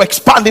gospel will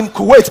expand in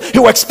Kuwait, it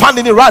will expand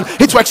in Iran,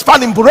 it will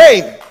expand in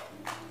Bahrain?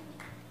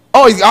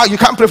 Oh, you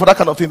can't pray for that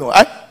kind of thing, no?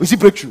 We see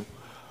breakthrough.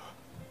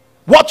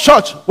 What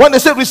church? When they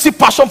say receive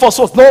passion for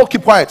souls, no,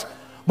 keep quiet.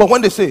 But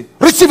when they say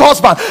receive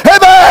husband,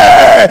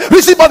 amen,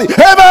 receive money,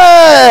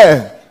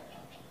 amen.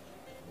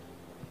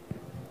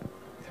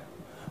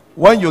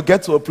 When you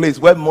get to a place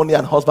where money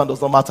and husband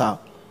does not matter,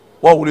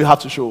 what will you have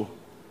to show?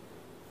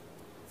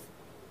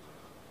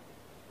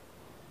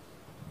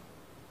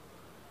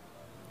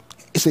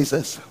 He says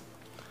this.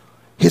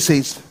 He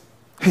says,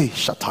 hey,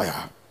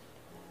 Shataya.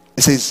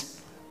 He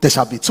says, there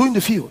shall be two in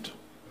the field.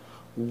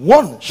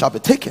 One shall be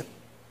taken.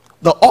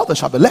 The other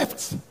shall be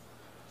left.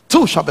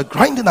 Two shall be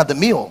grinding at the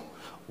mill.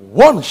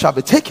 One shall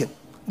be taken.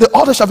 The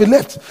other shall be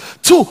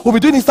left. Two will be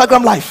doing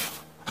Instagram live.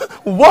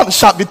 One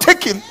shall be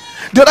taken.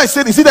 The other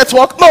said, is it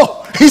network?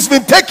 No, he's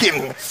been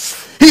taken.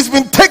 He's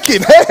been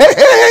taken.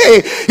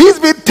 Hey, he's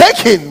been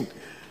taken.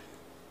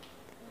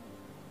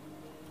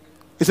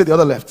 He said the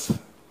other left.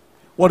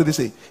 What did he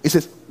say? He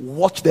says,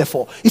 watch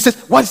therefore. He says,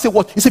 why did he say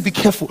watch? He said, be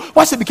careful.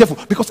 Why say be careful?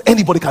 Because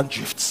anybody can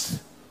drift.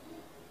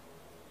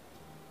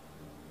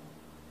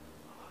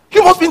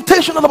 You must be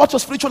intentional about your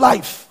spiritual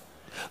life.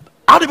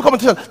 How do you become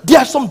intentional? There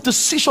are some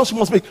decisions you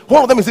must make.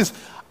 One of them is this: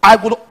 I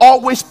will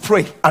always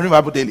pray and read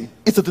my Bible daily.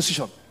 It's a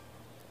decision.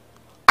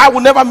 I will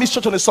never miss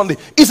church on a Sunday.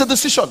 It's a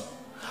decision.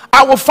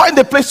 I will find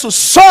a place to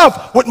serve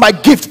with my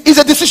gift. It's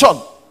a decision.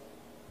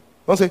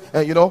 Don't say,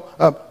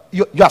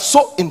 you are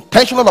so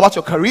intentional about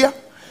your career,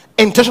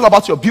 intentional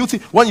about your beauty.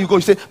 When you go,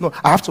 you say, no,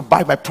 I have to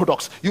buy my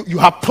products. You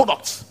have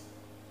products.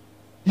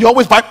 You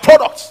always buy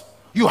products.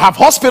 You have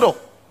hospital.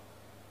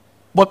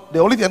 But the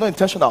only thing you're not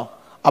intentional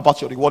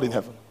about your reward in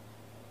heaven.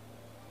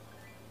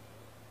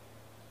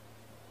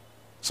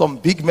 Some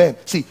big men.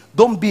 See,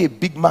 don't be a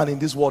big man in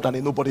this world and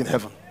a nobody in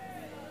heaven.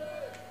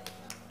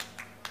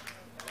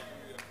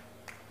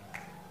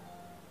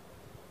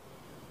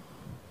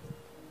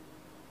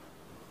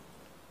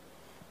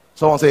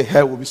 Someone say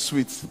hell will be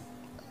sweet.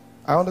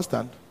 I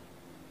understand.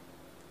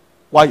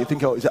 Why you think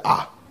hell? You say,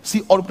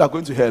 see, all people that are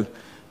going to hell.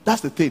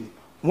 That's the thing.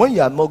 When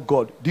you are not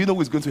God, do you know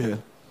who is going to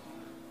hell?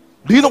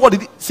 Do you know what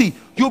it is? See,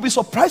 you'll be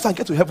surprised and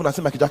get to heaven and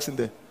see Michael Jackson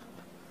there.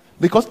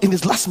 Because in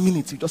his last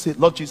minute, you just say,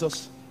 Lord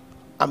Jesus,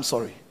 I'm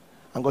sorry.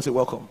 And God say,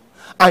 welcome.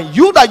 And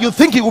you that you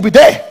think he will be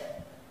there,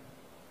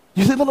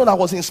 you say, no, that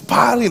was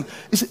inspiring.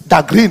 Is it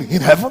that green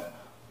in heaven?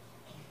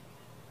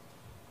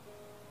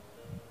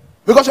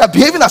 Because you are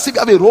behaving as if you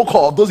have a roll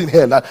call of those in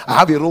hell. I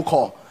have a roll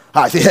call.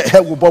 I say,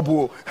 hell will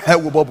bubble. Hell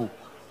will bubble.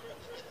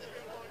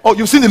 Oh,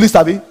 you've seen the list,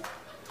 have you?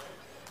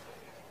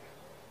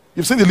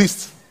 You've seen the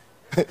list.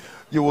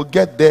 You will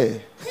get there.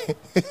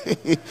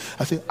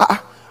 I say,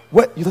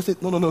 what? You just say,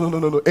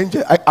 no.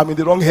 Angel, I'm in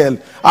the wrong hell.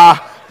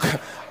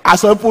 I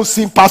saw people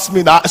sing past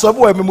me now. I saw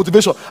people have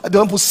motivation. I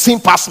don't people sing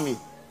past me.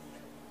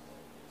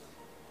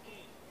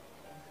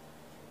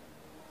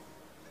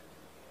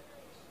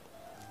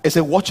 He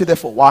said, watch it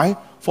therefore. Why?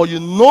 For you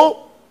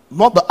know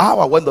not the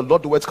hour when the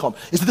Lord the words come.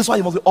 He said, this is why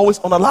you must be always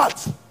on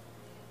alert.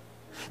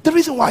 The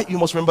reason why you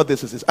must remember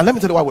this is this. And let me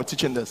tell you why we're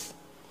teaching this.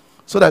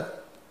 So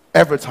that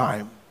every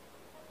time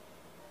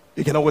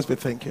you can always be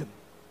thinking,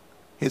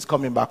 he's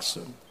coming back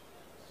soon.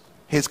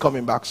 He's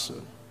coming back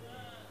soon.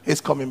 He's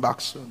coming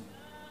back soon.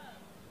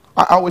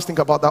 I always think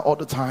about that all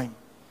the time.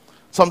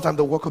 Sometimes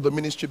the work of the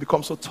ministry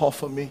becomes so tough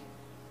for me.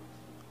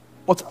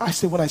 But I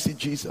say, when I see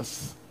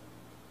Jesus,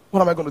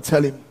 what am I going to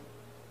tell him?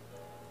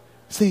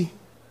 See,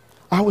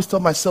 I always tell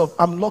myself,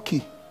 I'm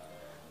lucky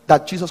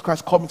that Jesus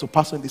Christ called me to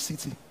pastor in the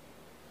city.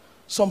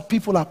 Some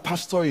people are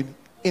pastoring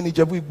in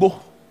Ijebu-Igbo.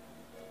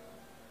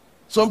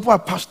 Some people are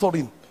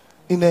pastoring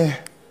in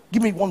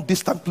give me one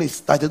distant place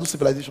that they do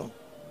civilization.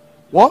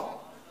 What?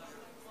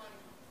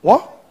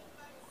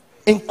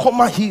 In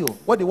Coma Hill,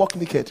 where they walk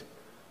naked.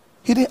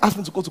 He didn't ask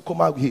me to go to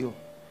Coma Hill.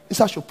 He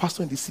said I should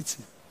pastor in the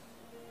city.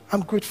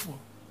 I'm grateful.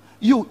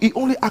 He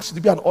only asked you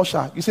to be an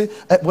usher. You say,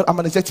 well, I'm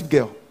an executive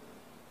girl.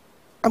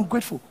 I'm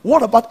grateful.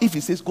 What about if he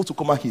says go to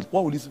Coma Hill?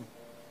 What will he do?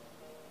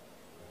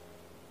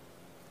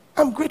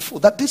 I'm grateful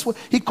that this way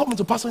he called me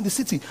to pastor in the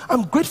city.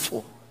 I'm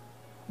grateful.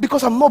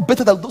 Because I'm not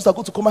better than those that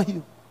go to Coma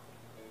Hill.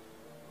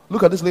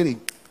 Look at this lady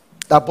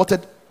that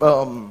aborted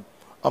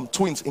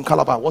twins in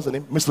Calabar. What's her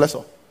name? Miss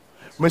Lesser.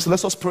 Miss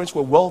Lesser's parents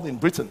were well in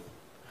Britain.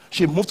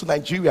 She moved to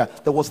Nigeria.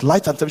 There was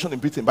light and television in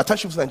Britain. By the time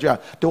she moved to Nigeria,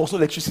 there was no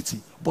electricity.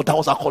 But that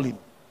was her calling.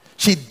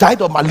 She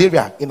died of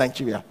malaria in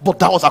Nigeria. But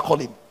that was her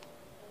calling.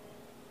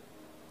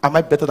 Am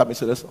I better than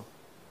Mr. Lester?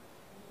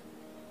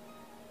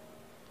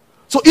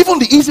 So even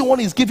the easy one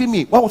is giving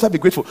me. Why won't I be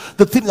grateful?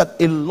 The thing that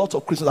a lot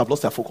of Christians have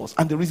lost their focus.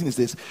 And the reason is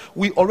this.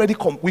 We already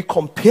we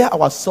compare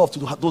ourselves to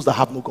those that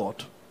have no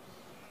God.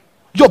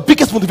 Your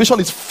biggest motivation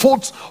is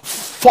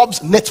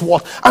Forbes net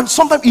worth. And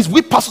sometimes it's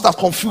we pastors that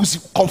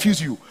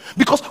confuse you.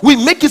 Because we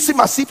make it seem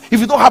as if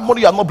you don't have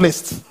money, you are not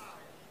blessed.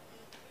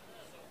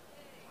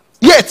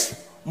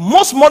 Yet,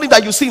 most money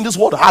that you see in this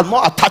world are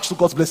not attached to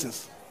God's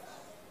blessings.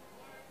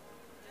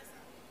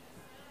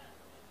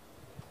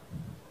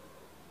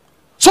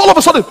 So all of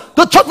a sudden,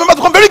 the church members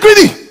become very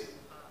greedy.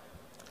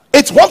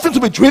 It's one thing to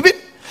be driven.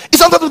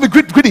 It's another thing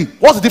to be greedy.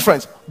 What's the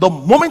difference? The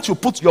moment you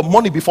put your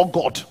money before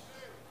God,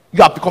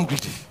 you have become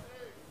greedy.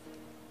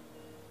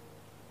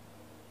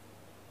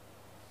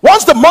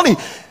 Once the money,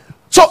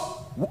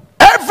 so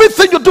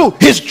everything you do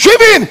is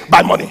driven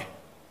by money.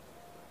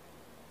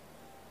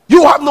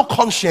 You have no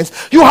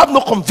conscience. You have no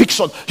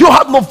conviction. You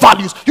have no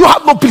values. You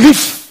have no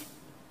belief.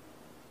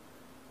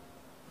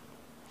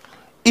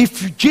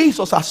 If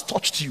Jesus has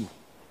touched you,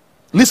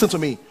 listen to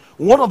me.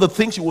 One of the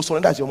things you will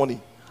surrender is your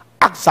money.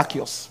 Ask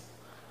Zacchaeus.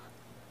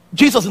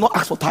 Jesus did not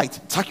ask for tithe.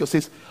 Zacchaeus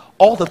says,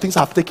 all the things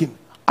I have taken,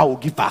 I will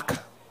give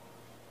back.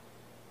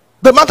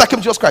 The man that came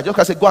to Jesus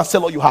Christ said, go and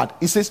sell all you had.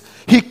 He says,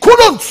 he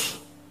couldn't.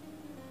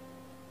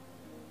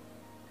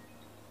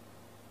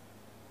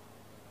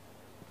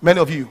 Many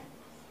of you,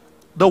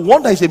 the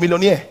one that is a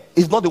millionaire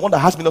is not the one that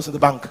has millions in the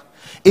bank.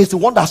 It's the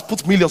one that has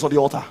put millions on the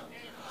altar.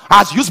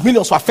 Has used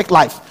millions to affect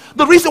life.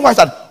 The reason why is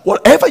that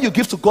whatever you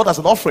give to God as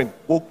an offering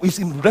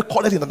is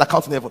recorded in an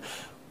account in heaven.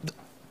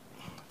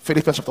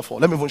 Philippians chapter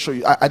 4. Let me even show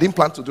you. I didn't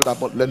plan to do that,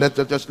 but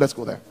let's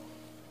go there.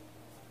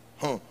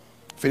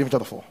 Philippians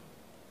chapter 4.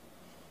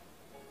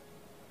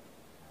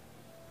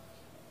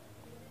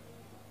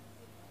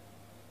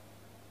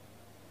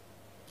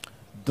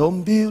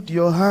 Don't build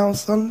your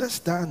house on the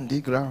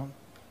sandy ground.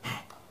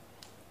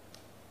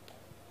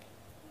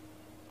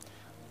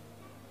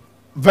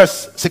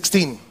 Verse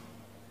 16.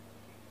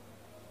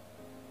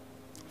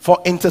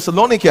 For in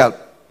Thessalonica,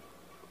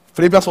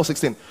 Philippians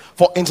 4:16.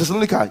 For in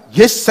Thessalonica,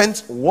 ye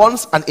sent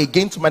once and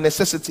again to my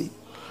necessity,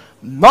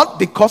 not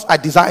because I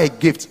desire a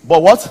gift,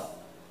 but what?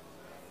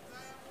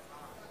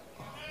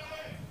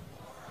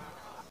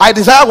 I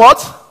desire what?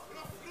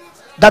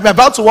 That I'm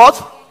about to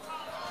what?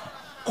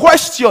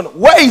 Question,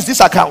 where is this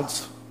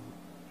account?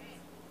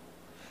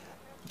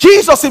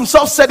 Jesus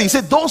himself said, he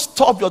said, don't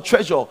store up your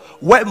treasure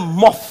where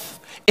moth,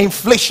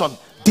 inflation,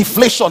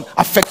 deflation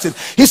affected.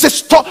 He said,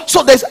 store.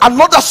 So there's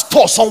another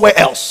store somewhere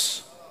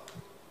else.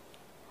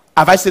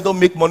 Have I said don't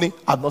make money?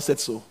 I've not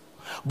said so.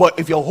 But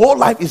if your whole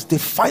life is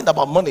defined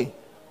about money,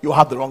 you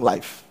have the wrong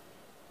life.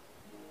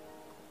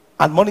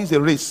 And money is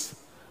a race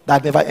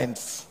that never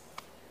ends.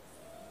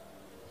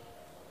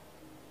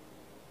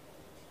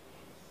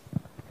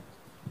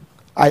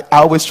 I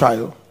always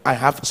try. I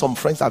have some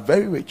friends that are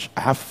very rich.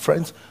 I have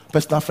friends,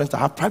 personal friends that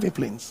have private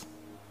planes.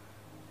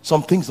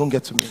 Some things don't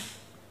get to me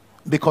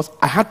because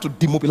I had to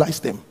demobilize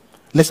them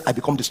lest I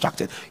become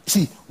distracted.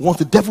 See, once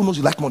the devil knows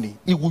you like money,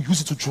 he will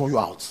use it to draw you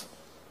out.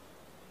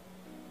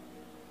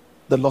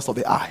 The lust of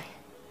the eye,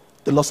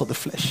 the lust of the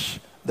flesh,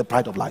 the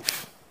pride of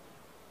life.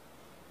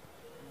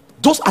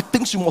 Those are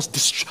things you must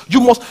destroy.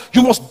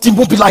 You must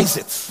demobilize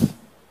it.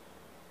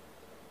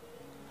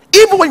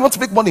 Even when you want to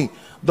make money,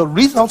 the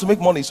reason how to make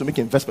money is to make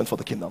investment for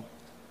the kingdom.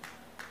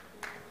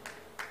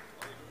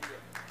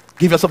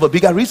 Give yourself a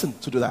bigger reason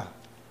to do that.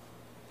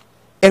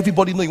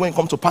 Everybody know when you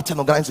come to party and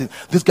organizing,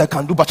 this guy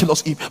can do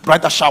bachelor's eve,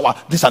 bridal shower,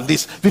 this and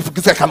this. This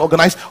guy can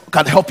organize,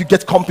 can help you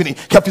get company,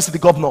 help you see the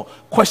governor.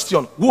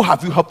 Question, who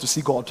have you helped to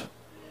see God?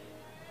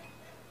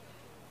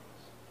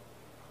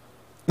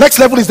 Next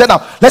level is there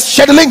now. Let's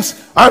share the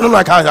links. I don't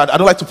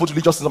like to put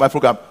religious things on my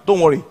program. Don't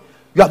worry.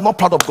 You are not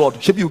proud of God.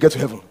 Maybe you get to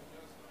heaven.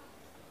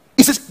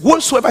 He says,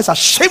 whosoever is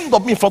ashamed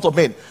of me in front of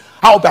men,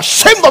 I will be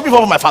ashamed of me in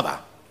front of my Father.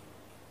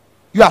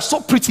 You are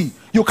so pretty.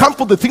 You can't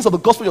put the things of the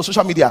gospel on your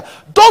social media.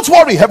 Don't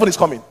worry, heaven is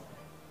coming.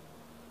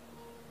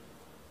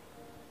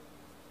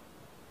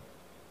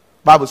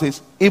 Bible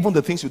says, even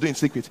the things you do in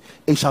secret,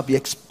 it shall be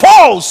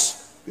exposed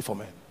before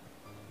men.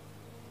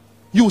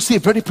 You will see a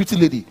very pretty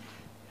lady.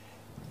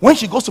 When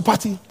she goes to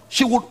party,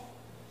 she would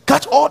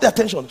catch all the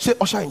attention. Say,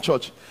 usher in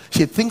church.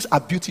 She thinks her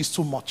beauty is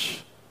too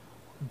much.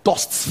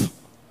 Dust.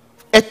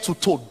 Head to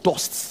toe,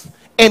 dust.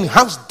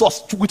 Enhanced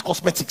dust with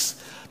cosmetics.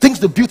 Thinks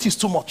the beauty is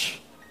too much.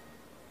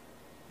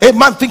 A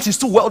man thinks he's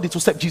too wealthy to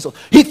serve Jesus.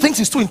 He thinks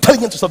he's too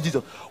intelligent to serve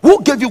Jesus.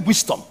 Who gave you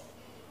wisdom?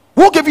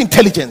 Who gave you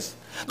intelligence?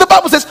 The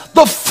Bible says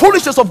the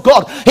foolishness of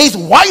God is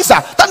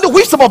wiser than the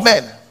wisdom of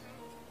men.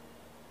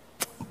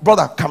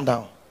 Brother, calm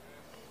down.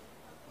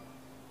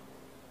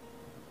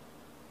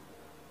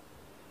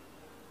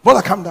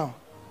 Brother, calm down.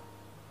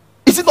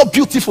 Is it not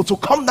beautiful to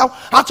come down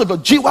out of your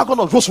G-Wagon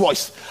or Rolls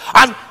Royce?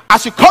 And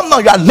as you come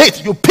down, you are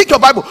late. You pick your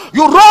Bible.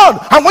 You run.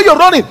 And when you're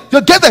running,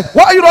 you get there.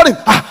 Why are you running?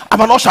 I'm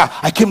an usher.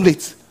 I came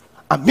late.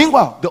 And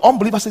meanwhile, the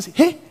unbeliever says,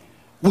 hey,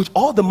 with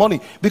all the money,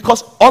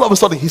 because all of a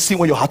sudden he's seeing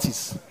where your heart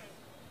is.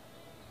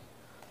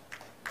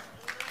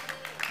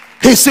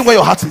 He's seeing where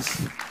your heart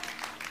is.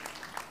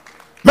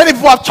 Many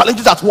people have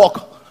challenges at work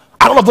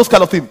and all of those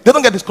kind of things. They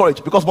don't get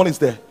discouraged because money is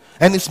there.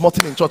 Any small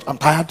thing in church, I'm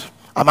tired,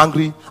 I'm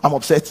angry, I'm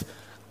upset.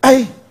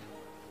 Hey,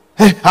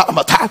 I'm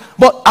tired.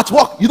 But at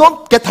work, you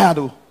don't get tired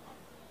though,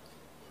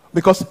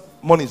 because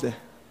money is there.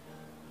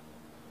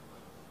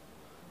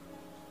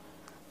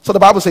 So the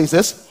Bible says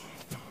this.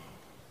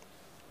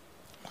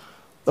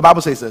 The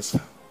Bible says this,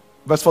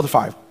 verse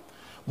 45.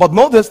 But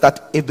know this,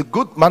 that if the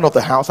good man of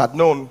the house had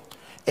known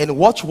and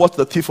watched what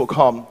the thief will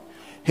come,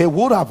 he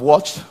would have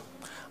watched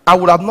and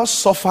would have not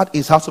suffered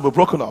his house to be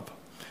broken up.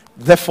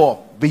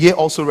 Therefore, be ye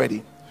also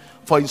ready.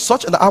 For in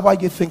such an hour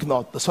ye think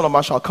not, the Son of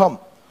Man shall come.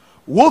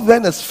 Who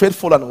then is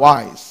faithful and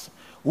wise?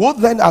 Who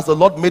then has the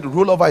Lord made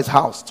rule over his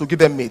house to give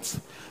them meat?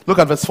 Look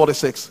at verse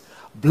 46.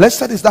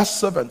 Blessed is that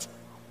servant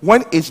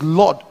when his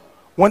Lord,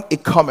 when he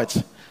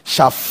cometh,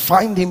 shall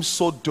find him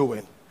so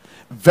doing.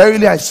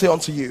 Verily I say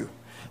unto you,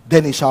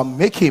 then he shall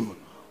make him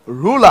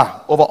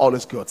ruler over all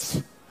his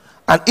goods.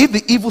 And if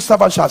the evil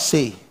servant shall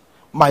say,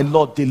 my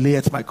Lord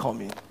delayeth my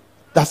coming,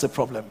 that's the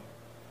problem.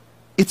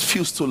 It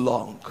feels too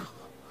long.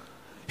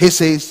 He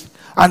says,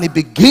 and he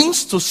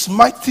begins to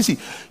smite. You see,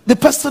 the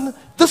person,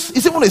 this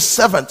is even a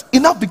servant, he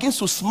now begins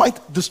to smite,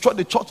 destroy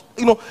the church.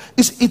 You know,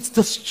 it's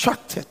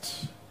distracted.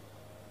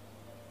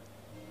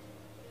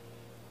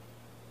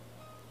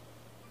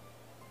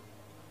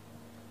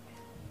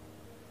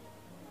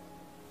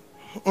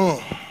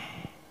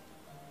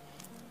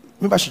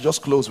 Maybe I should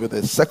just close with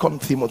this. 2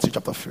 Timothy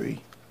chapter 3.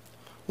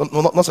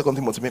 No, not 2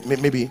 Timothy,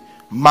 maybe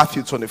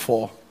Matthew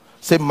 24.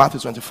 Say Matthew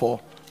 24,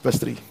 verse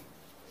 3.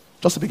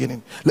 Just the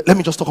beginning. Let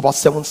me just talk about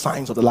 7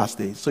 signs of the last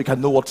days so you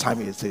can know what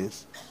time it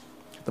is.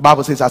 The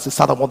Bible says, as he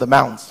sat upon the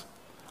mount,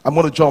 I'm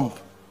going to jump.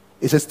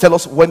 It says, tell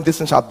us when this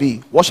thing shall be.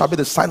 What shall be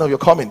the sign of your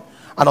coming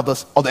and of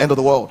the end of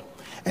the world?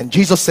 And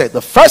Jesus said,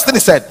 the first thing he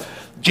said,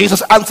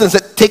 Jesus answered and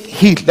said, take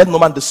heed, let no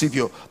man deceive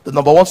you. The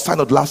number 1 sign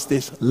of the last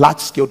days, large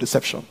scale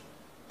deception.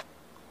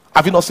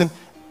 Have you not seen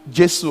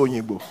Jesus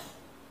Onyebo?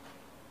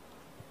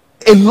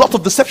 A lot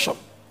of deception.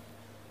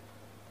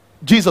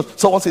 Jesus,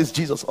 someone says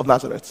Jesus of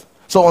Nazareth.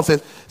 Someone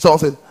says,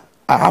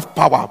 I have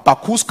power.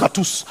 Bakus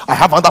katus. I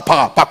have other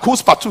power.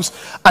 Bakus patus.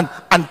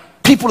 And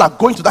people are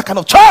going to that kind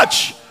of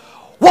church.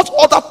 What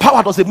other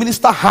power does a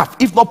minister have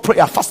if not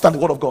prayer, fast, and the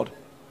word of God?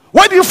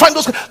 Where do you find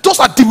those? Those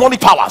are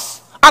demonic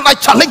powers. And I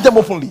challenge them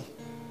openly.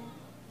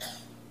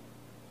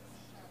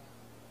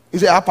 He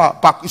said,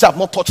 he said, I've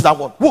not touched that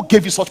one. Who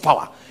gave you such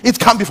power? It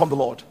can be from the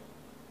Lord.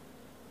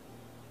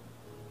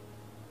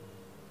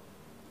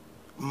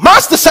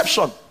 Mass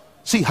deception.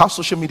 See how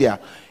social media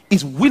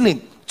is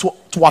willing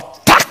to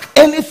attack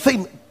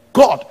anything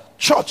God,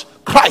 church,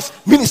 Christ,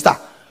 minister.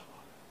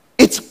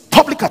 It's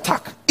public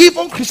attack.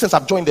 Even Christians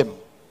have joined them.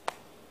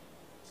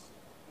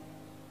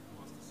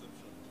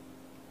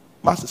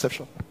 Mass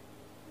deception.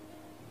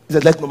 He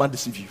said, let no man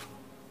deceive you.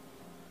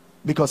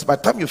 Because by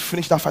the time you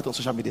finish that fight on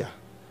social media,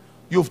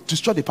 you've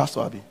destroyed the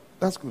pastor, Abby.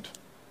 That's good.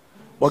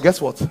 But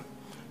guess what?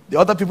 The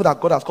other people that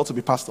God has called to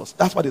be pastors,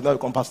 that's why they never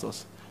become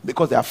pastors.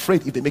 Because they're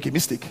afraid if they make a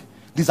mistake,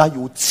 this is how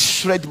you would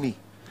shred me.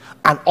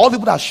 And all the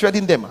people that are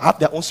shredding them have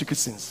their own secret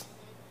sins.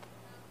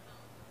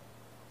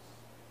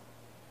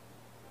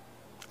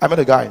 I met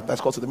a guy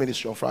that's called to the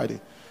ministry on Friday.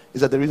 He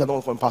said, the reason I don't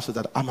want to become pastor is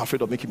that I'm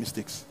afraid of making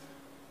mistakes.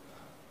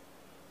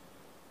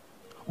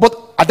 But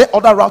are there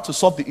other routes to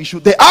solve the issue?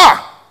 They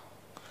are.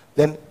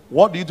 Then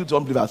what do you do to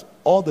unbelievers?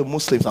 All the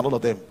Muslims and all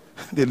of them,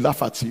 they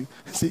laugh at you,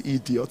 say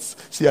idiots,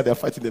 see how they're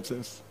fighting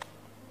themselves.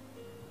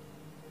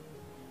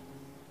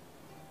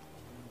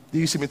 Do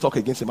you see me talk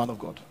against a man of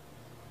God?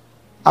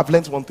 I've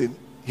learned one thing.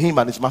 Him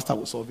and his master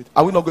will solve it.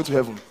 Are we not going to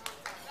heaven?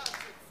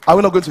 Are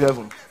we not going to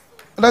heaven?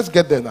 Let's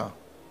get there now.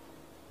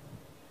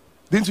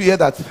 Didn't you hear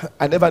that?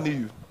 I never knew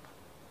you.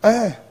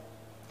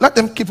 Let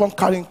them keep on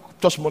carrying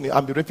church money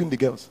and be raping the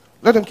girls.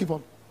 Let them keep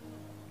on.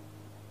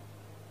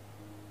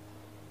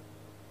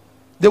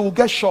 They will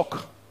get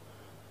shocked.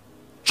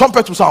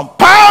 Trumpet will sound.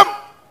 Bam!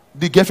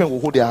 The girlfriend will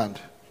hold their hand.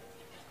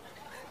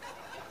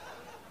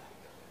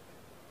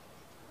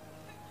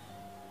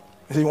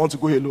 He said, you want to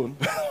go alone?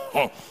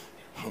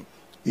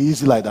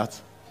 Easy like that.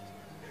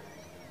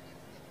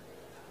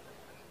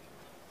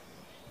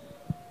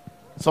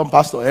 Some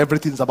pastor,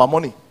 everything is about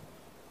money.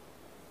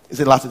 It's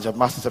a last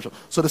mass deception.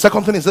 So the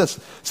second thing is this.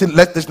 See,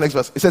 let this next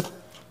verse. It says,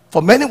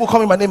 for many will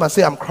come in my name and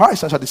say, I'm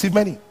Christ, and shall deceive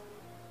many.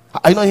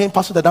 I know hearing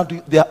pastors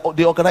that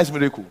they organize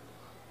miracle.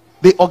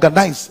 They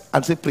organize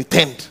and say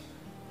pretend.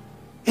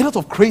 A lot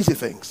of crazy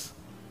things.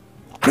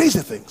 Crazy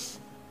things.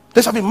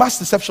 There shall be mass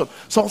deception.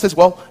 Someone says,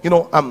 well, you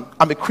know, I'm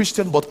a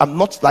Christian, but I'm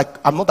not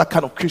that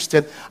kind of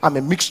Christian. I'm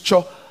a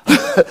mixture.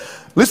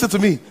 Listen to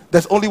me.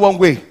 There's only one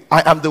way.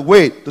 I am the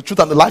way, the truth,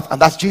 and the life, and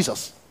that's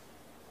Jesus.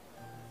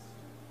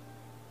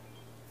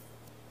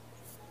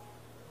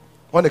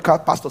 When the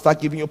pastor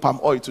starts giving you palm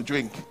oil to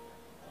drink,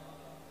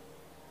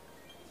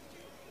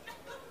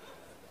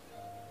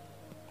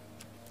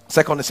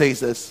 second, it says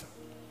this.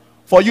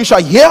 For you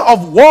shall hear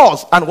of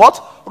wars and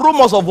what?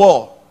 Rumors of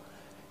war.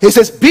 He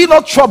says, be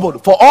not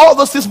troubled, for all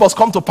those things must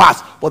come to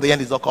pass, but the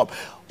end is not come.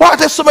 Why are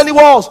there so many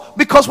wars?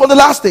 Because we're in the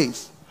last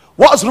days.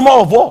 What is rumor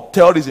of war?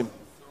 Terrorism.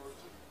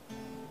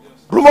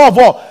 Rumor of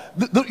war.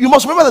 You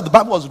must remember that the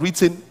Bible was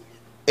written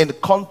in the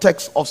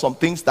context of some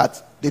things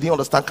that they didn't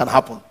understand can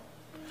happen.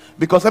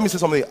 Because let me say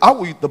something. How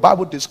will the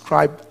Bible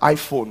describe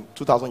iPhone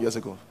 2,000 years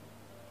ago?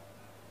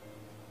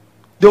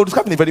 They will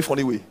describe it in a very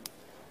funny way.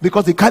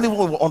 Because they can't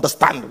even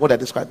understand what they're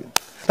describing.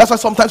 That's why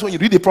sometimes when you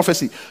read a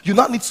prophecy, you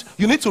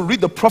need to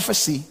read the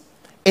prophecy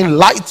in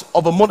light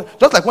of a moment.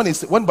 Just like when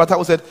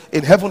Batawo said,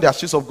 in heaven there are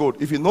streets of gold.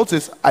 If you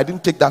notice, I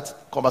didn't take that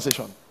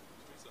conversation.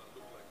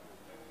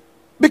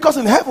 Because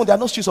in heaven there are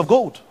no streets of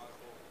gold.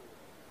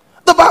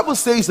 The Bible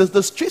says that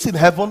the streets in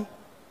heaven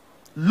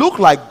look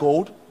like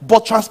gold,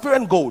 but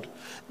transparent gold.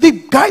 The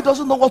guy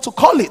doesn't know what to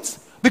call it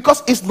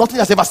because it's nothing he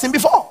has ever seen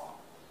before.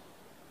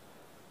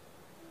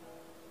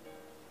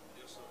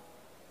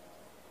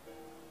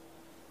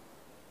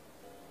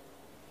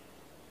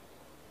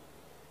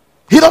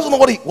 He doesn't know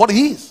what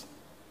he is.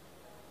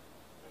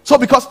 So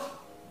because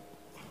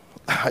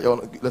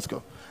let's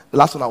go. The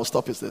last one I will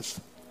stop is this.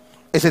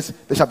 It says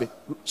there shall be.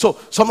 So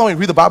sometimes when you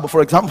read the Bible,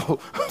 for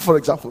example,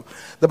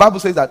 the Bible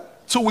says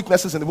that 2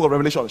 witnesses in the book of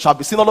Revelation shall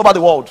be seen all over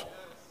the world.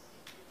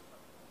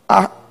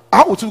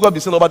 How would 2 God be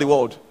seen all over the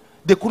world?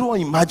 They couldn't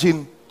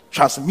imagine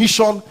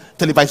transmission,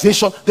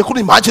 television. They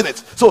couldn't imagine it.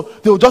 So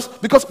they would just,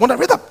 because when I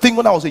read that thing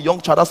when I was a young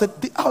child, I said,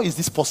 how is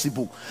this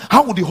possible?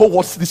 How would the whole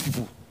world see these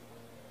people?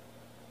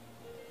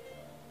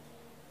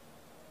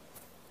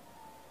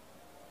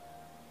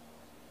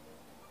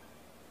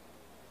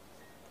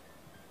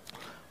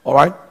 All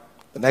right.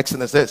 The next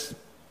thing is this.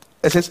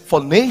 It says,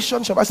 for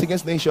nation shall rise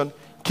against nation,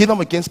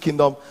 kingdom against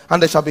kingdom,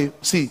 and there shall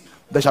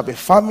be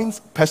famines,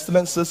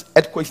 pestilences,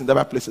 earthquakes in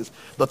different places.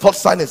 The third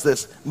sign is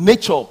this.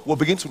 Nature will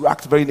begin to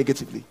react very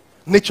negatively.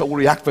 Nature will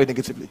react very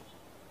negatively.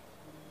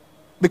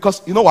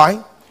 Because you know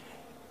why?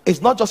 It's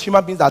not just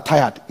human beings that are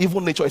tired.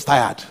 Even nature is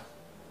tired.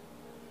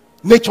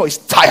 Nature is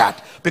tired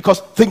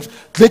because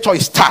nature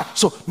is tired.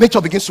 So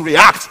nature begins to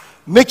react.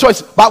 Nature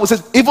is, Bible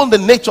says, even the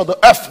nature, the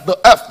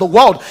earth, the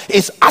world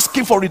is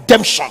asking for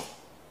redemption.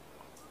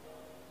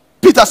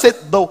 Peter said,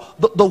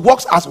 the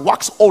works as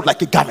wax old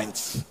like a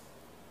garment.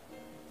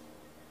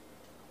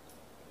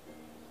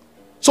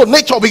 So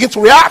nature begins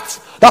to react.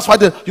 That's why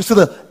you see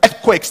the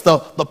earthquakes, the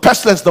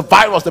pestilence, the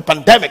virus, the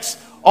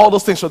pandemics, all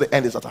those things. So the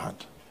end is at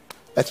hand.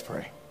 Let's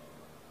pray.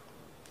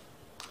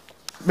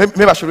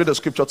 Maybe I should read the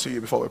scripture to you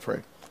before we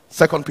pray.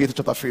 2 Peter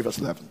chapter 3 verse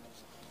 11.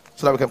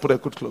 So that we can put a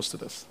good close to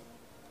this.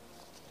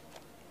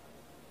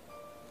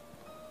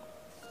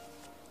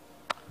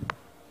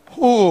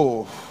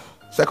 Oh,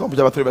 2 Peter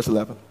chapter 3 verse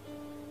 11.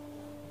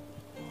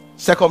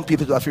 2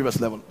 Peter chapter 3 verse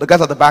 11. The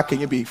guys at the back, can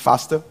you be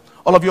faster?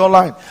 All of you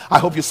online, I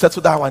hope you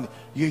settle down and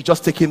you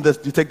just take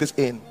this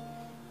in.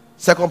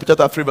 2 Peter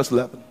chapter 3 verse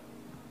 11.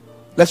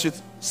 Let's read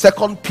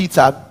 2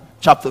 Peter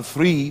chapter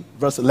 3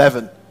 verse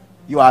 11.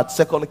 You are at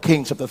 2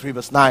 Kings chapter 3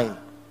 verse 9.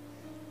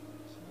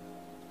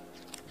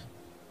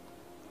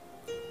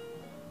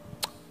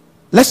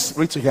 Let's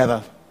read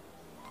together.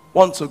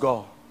 1 to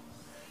go.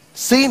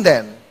 Seeing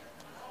then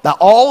that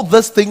all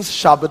these things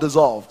shall be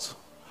dissolved,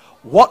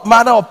 what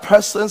manner of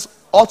persons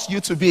ought you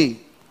to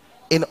be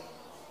in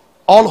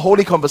all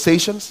holy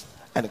conversations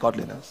and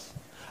godliness?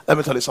 Let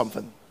me tell you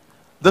something.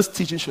 This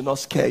teaching should not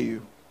scare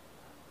you.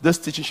 This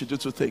teaching should do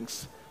 2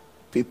 things: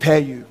 prepare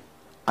you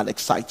and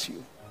excite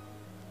you.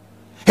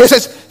 He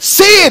says,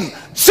 seeing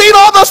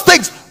all those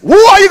things, who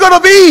are you going to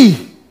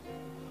be?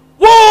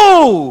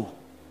 Who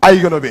are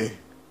you going to be?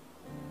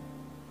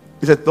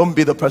 He said, don't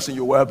be the person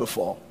you were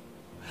before.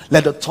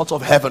 Let the thought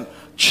of heaven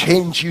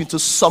change you into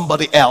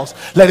somebody else.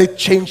 Let it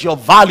change your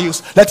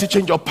values. Let it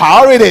change your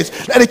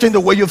priorities. Let it change the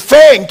way you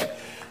think.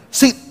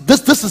 See,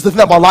 this is the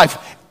thing about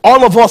life.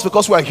 All of us,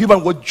 because we are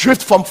human, will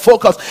drift from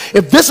focus.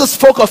 If this is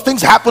focus,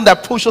 things happen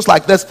that push us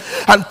like this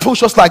and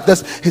push us like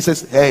this. He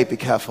says, hey, be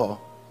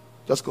careful.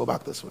 Just go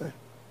back this way.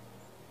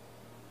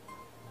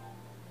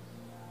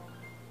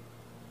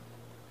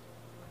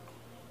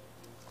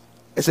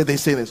 He said, they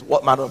say this,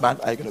 what manner of man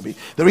are you going to be?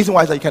 The reason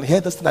why is that you can hear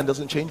this thing and it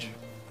doesn't change you.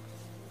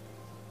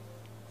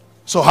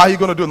 So how are you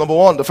going to do? Number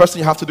one, the first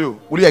thing you have to do,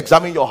 will you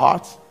examine your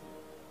heart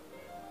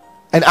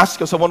and ask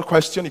yourself one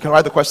question? You can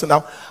write the question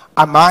now.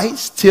 Am I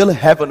still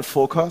heaven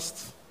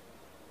focused?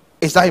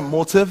 Is that a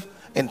motive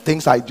in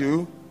things I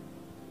do?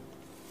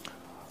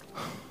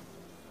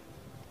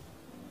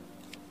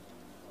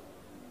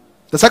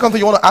 The second thing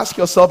you want to ask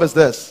yourself is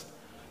this.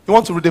 You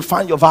want to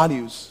redefine your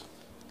values.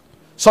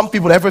 Some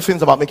people,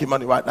 everything's about making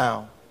money right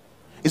now.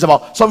 Some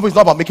people, it's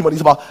not about making money.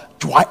 It's about,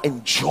 do I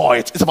enjoy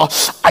it? It's about,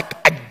 I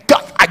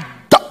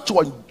got to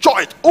enjoy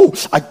it. Oh,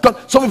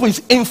 some people,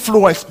 it's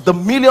influence, the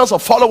millions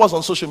of followers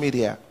on social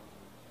media.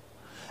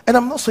 And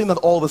I'm not saying that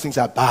all those things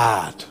are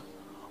bad,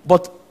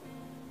 but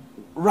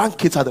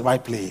rank it at the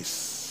right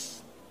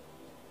place.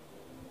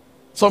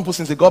 Some people,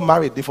 since they got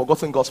married, they've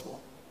forgotten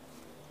gospel.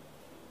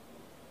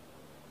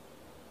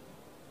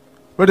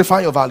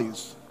 Redefine your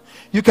values.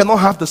 You cannot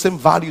have the same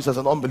values as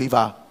an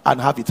unbeliever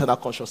and have eternal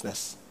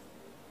consciousness.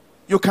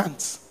 You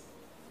can't.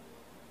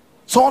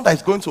 Someone that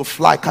is going to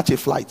catch a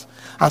flight,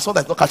 and someone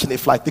that is not catching a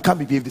flight, they can't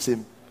behave the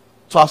same.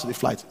 2 hours to the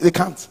flight. They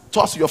can't. 2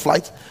 hours to your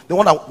flight, the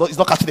one that is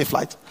not catching a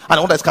flight, and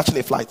the one that is catching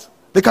a flight,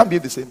 they can't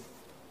behave the same.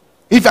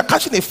 If you're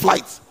catching a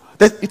flight,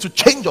 then it will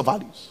change your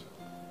values.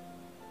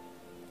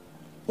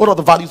 One of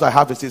the values I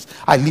have is this: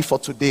 I live for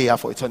today and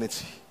for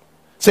eternity.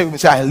 Say with me,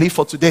 say, I live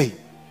for today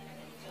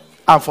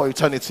and for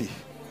eternity.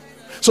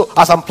 So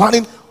as I'm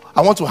planning,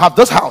 I want to have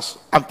this house,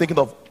 I'm thinking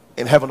of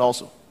in heaven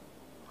also.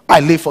 I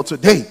live for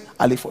today,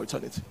 I live for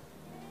eternity.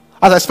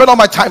 As I spend all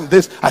my time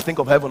this, I think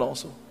of heaven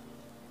also.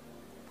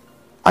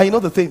 And you know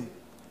the thing,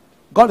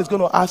 God is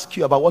going to ask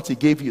you about what he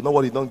gave you, not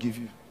what he don't give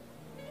you.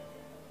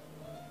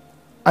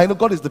 I know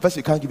God is the person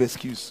you can't give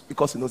excuse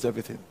because he knows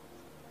everything.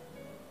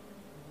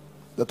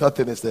 The third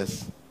thing is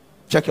this: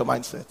 check your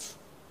mindset.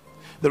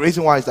 The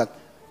reason why is that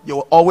you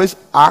will always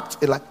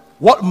act like,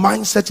 what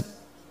mindset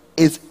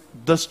is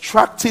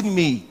distracting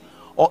me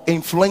or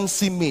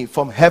influencing me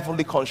from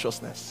heavenly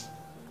consciousness?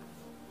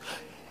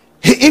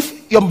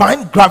 If your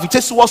mind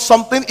gravitates towards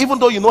something, even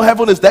though you know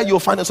heaven is there,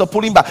 you'll find yourself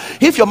pulling back.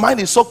 If your mind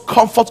is so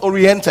comfort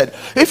oriented,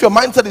 if your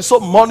mindset is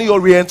so money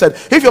oriented,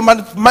 if your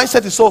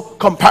mindset is so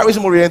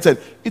comparison oriented,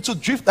 it will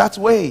drift that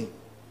way.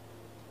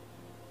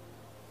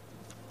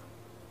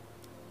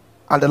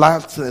 And the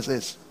last thing is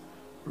this: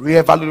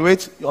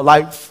 reevaluate your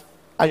life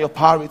and your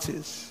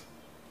priorities.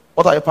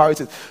 What are your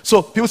priorities?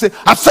 So people say,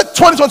 I've set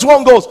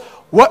 2021 goals.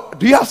 What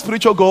do you have?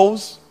 Spiritual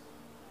goals?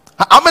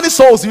 How many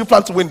souls do you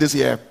plan to win this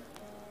year?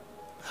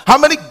 How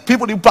many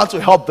people do you plan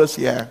to help this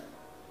year?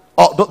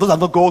 Oh, those are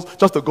not goals,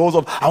 just the goals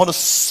of, I want to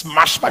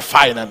smash my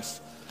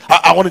finance.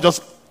 I want to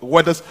just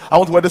wear this, I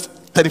want to wear this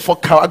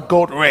 34-karat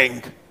gold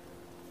ring.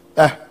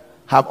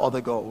 Have other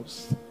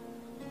goals.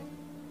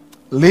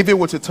 Living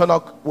with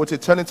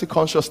eternity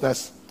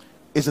consciousness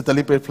is a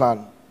deliberate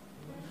plan.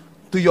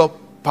 Do your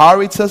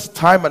priorities,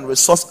 time and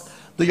resource,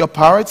 do your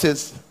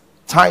priorities,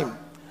 time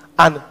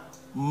and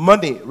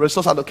money,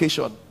 resource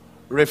allocation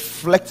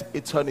reflect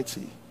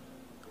eternity?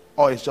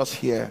 Or it's just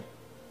here?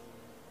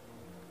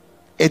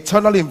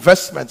 Eternal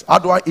investment. How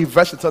do I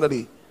invest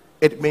eternally?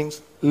 It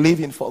means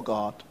living for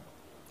God,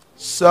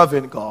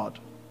 serving God,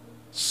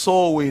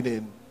 soul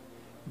winning,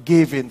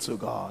 giving to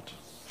God.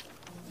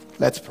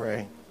 Let's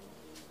pray.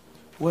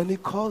 When he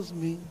calls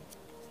me,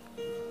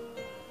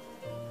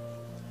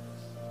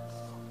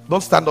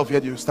 don't stand up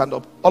yet, you stand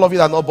up. All of you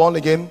that are not born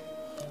again,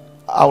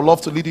 I would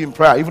love to lead you in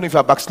prayer. Even if you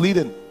are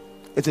backsliding,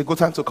 it's a good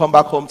time to come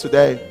back home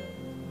today.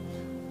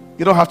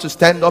 You don't have to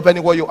stand up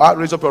anywhere you are.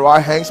 Raise up your right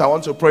hands. I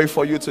want to pray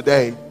for you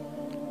today.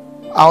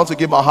 I want to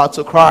give my heart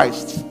to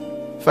Christ.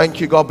 Thank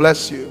you. God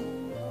bless you.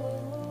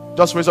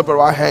 Just raise up your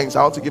right hands.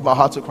 I want to give my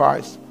heart to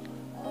Christ.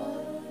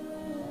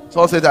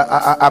 Someone said that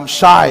I'm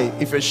shy.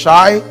 If you're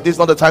shy, this is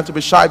not the time to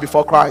be shy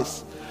before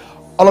Christ.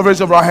 All of you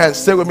raise up your right hands.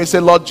 Say with me. Say,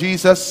 Lord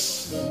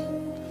Jesus,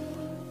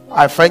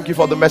 I thank you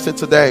for the message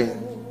today.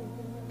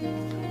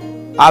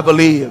 I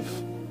believe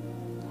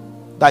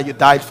that you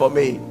died for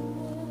me,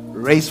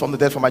 raised from the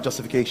dead for my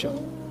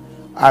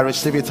justification. I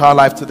receive eternal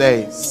life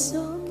today.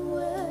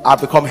 I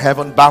become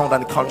heaven bound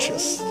and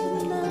conscious.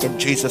 In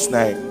Jesus'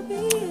 name,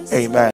 amen.